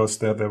messages, because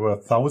there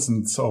were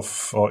thousands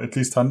of, or at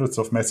least hundreds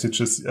of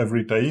messages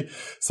every day.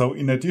 So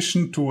in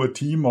addition to a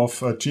team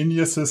of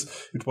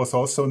geniuses, it was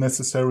also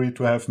necessary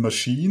to have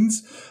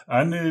machines,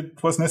 and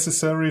it was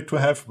necessary to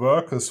have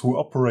workers who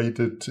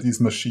operated these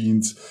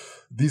machines.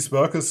 These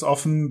workers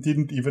often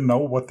didn't even know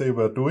what they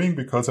were doing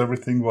because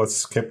everything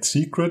was kept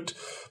secret,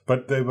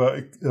 but they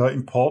were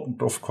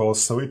important, of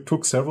course. So it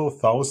took several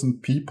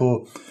thousand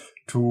people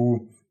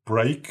to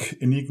break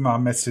Enigma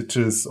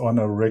messages on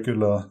a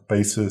regular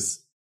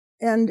basis.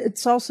 And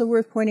it's also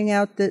worth pointing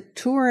out that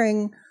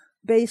Turing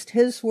based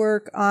his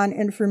work on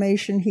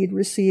information he'd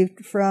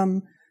received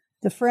from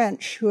the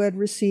French, who had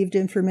received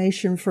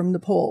information from the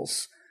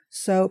Poles.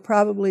 So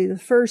probably the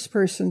first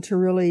person to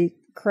really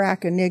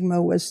crack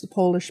Enigma was the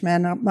Polish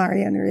man,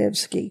 Marian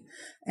Rejewski,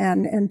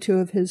 and two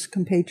of his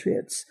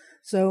compatriots.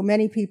 So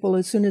many people,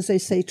 as soon as they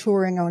say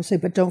Turing, I want to say,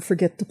 but don't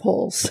forget the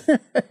Poles.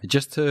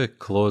 Just to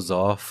close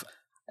off,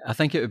 I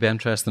think it would be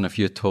interesting if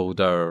you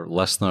told our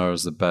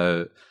listeners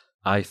about,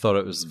 I thought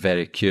it was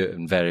very cute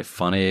and very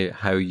funny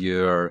how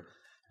your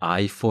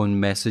iPhone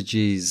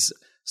messages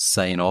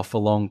sign off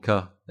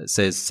Ilonka. It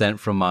says sent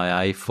from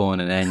my iPhone,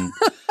 and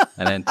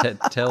then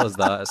tell us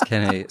that. It's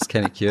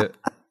kind of cute.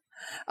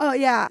 Oh,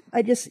 yeah.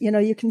 I just,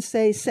 you can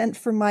say sent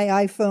from my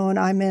iPhone,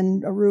 I'm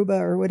in Aruba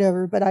or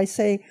whatever, but I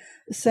say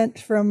sent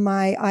from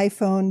my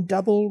iPhone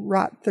double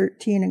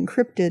ROT13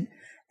 encrypted.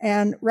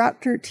 And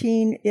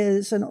ROT13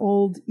 is an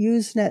old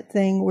Usenet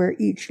thing where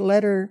each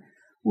letter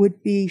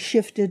would be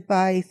shifted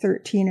by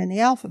 13 in the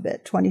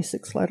alphabet,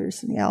 26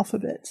 letters in the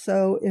alphabet.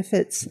 So if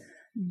it's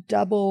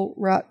double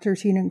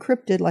ROT13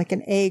 encrypted, like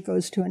an A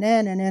goes to an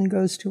N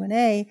goes to an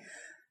A,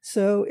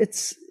 so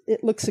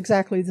it looks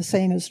exactly the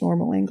same as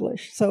normal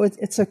English. So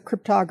it's a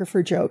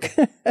cryptographer joke.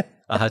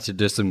 I had to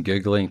do some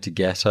Googling to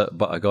get it,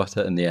 but I got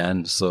it in the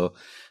end. So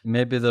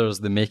maybe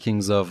there's the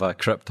makings of a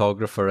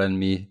cryptographer in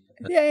me.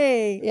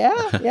 Yay!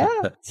 Yeah.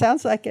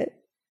 Sounds like it.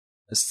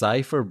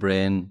 Cypher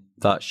Brain,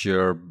 that's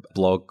your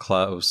blog,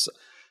 Klaus.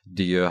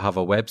 Do you have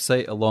a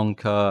website,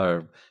 Ilonka,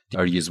 or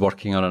are you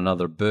working on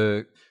another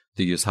book?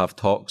 Do you have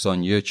talks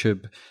on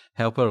YouTube?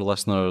 Help our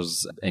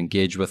listeners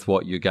engage with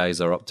what you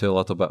guys are up to a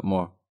little bit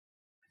more.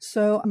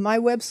 So my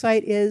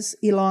website is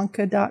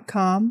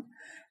ilonka.com,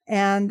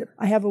 and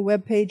I have a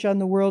webpage on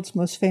the world's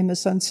most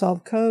famous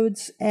unsolved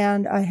codes,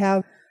 and I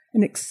have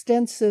an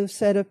extensive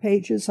set of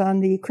pages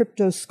on the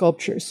crypto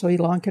sculpture, so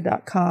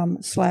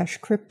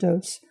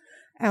ilonka.com/cryptos.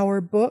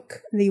 Our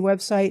book, the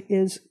website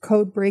is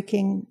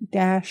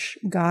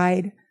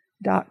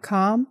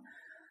codebreaking-guide.com.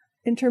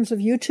 In terms of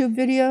YouTube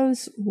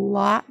videos,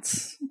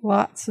 lots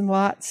and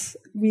lots.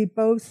 We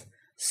both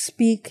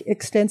speak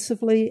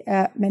extensively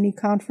at many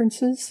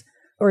conferences,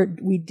 or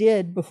we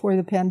did before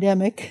the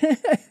pandemic,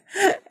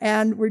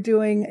 and we're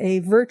doing a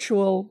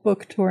virtual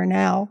book tour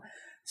now.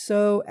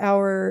 So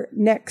our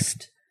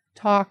next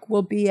talk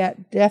will be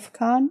at DEF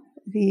CON,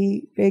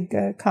 the big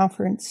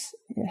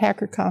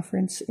hacker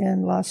conference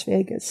in Las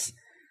Vegas.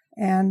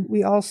 And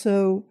we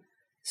also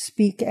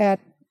speak at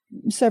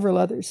several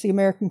others, the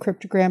American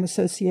Cryptogram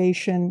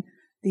Association,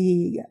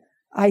 the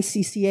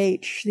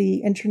ICCH,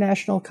 the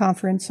International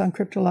Conference on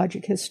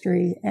Cryptologic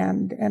History,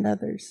 and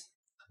others.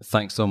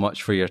 Thanks so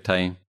much for your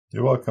time.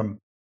 You're welcome.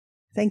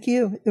 Thank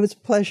you. It was a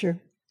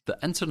pleasure. The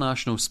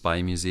International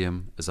Spy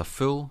Museum is a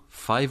full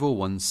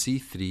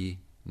 501c3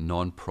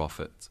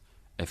 non-profit.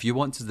 If you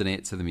want to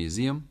donate to the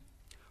museum,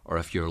 or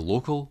if you're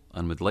local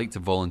and would like to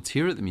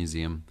volunteer at the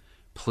museum,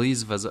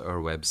 please visit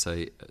our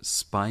website at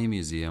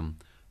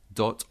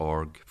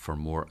spymuseum.org for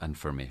more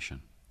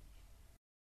information.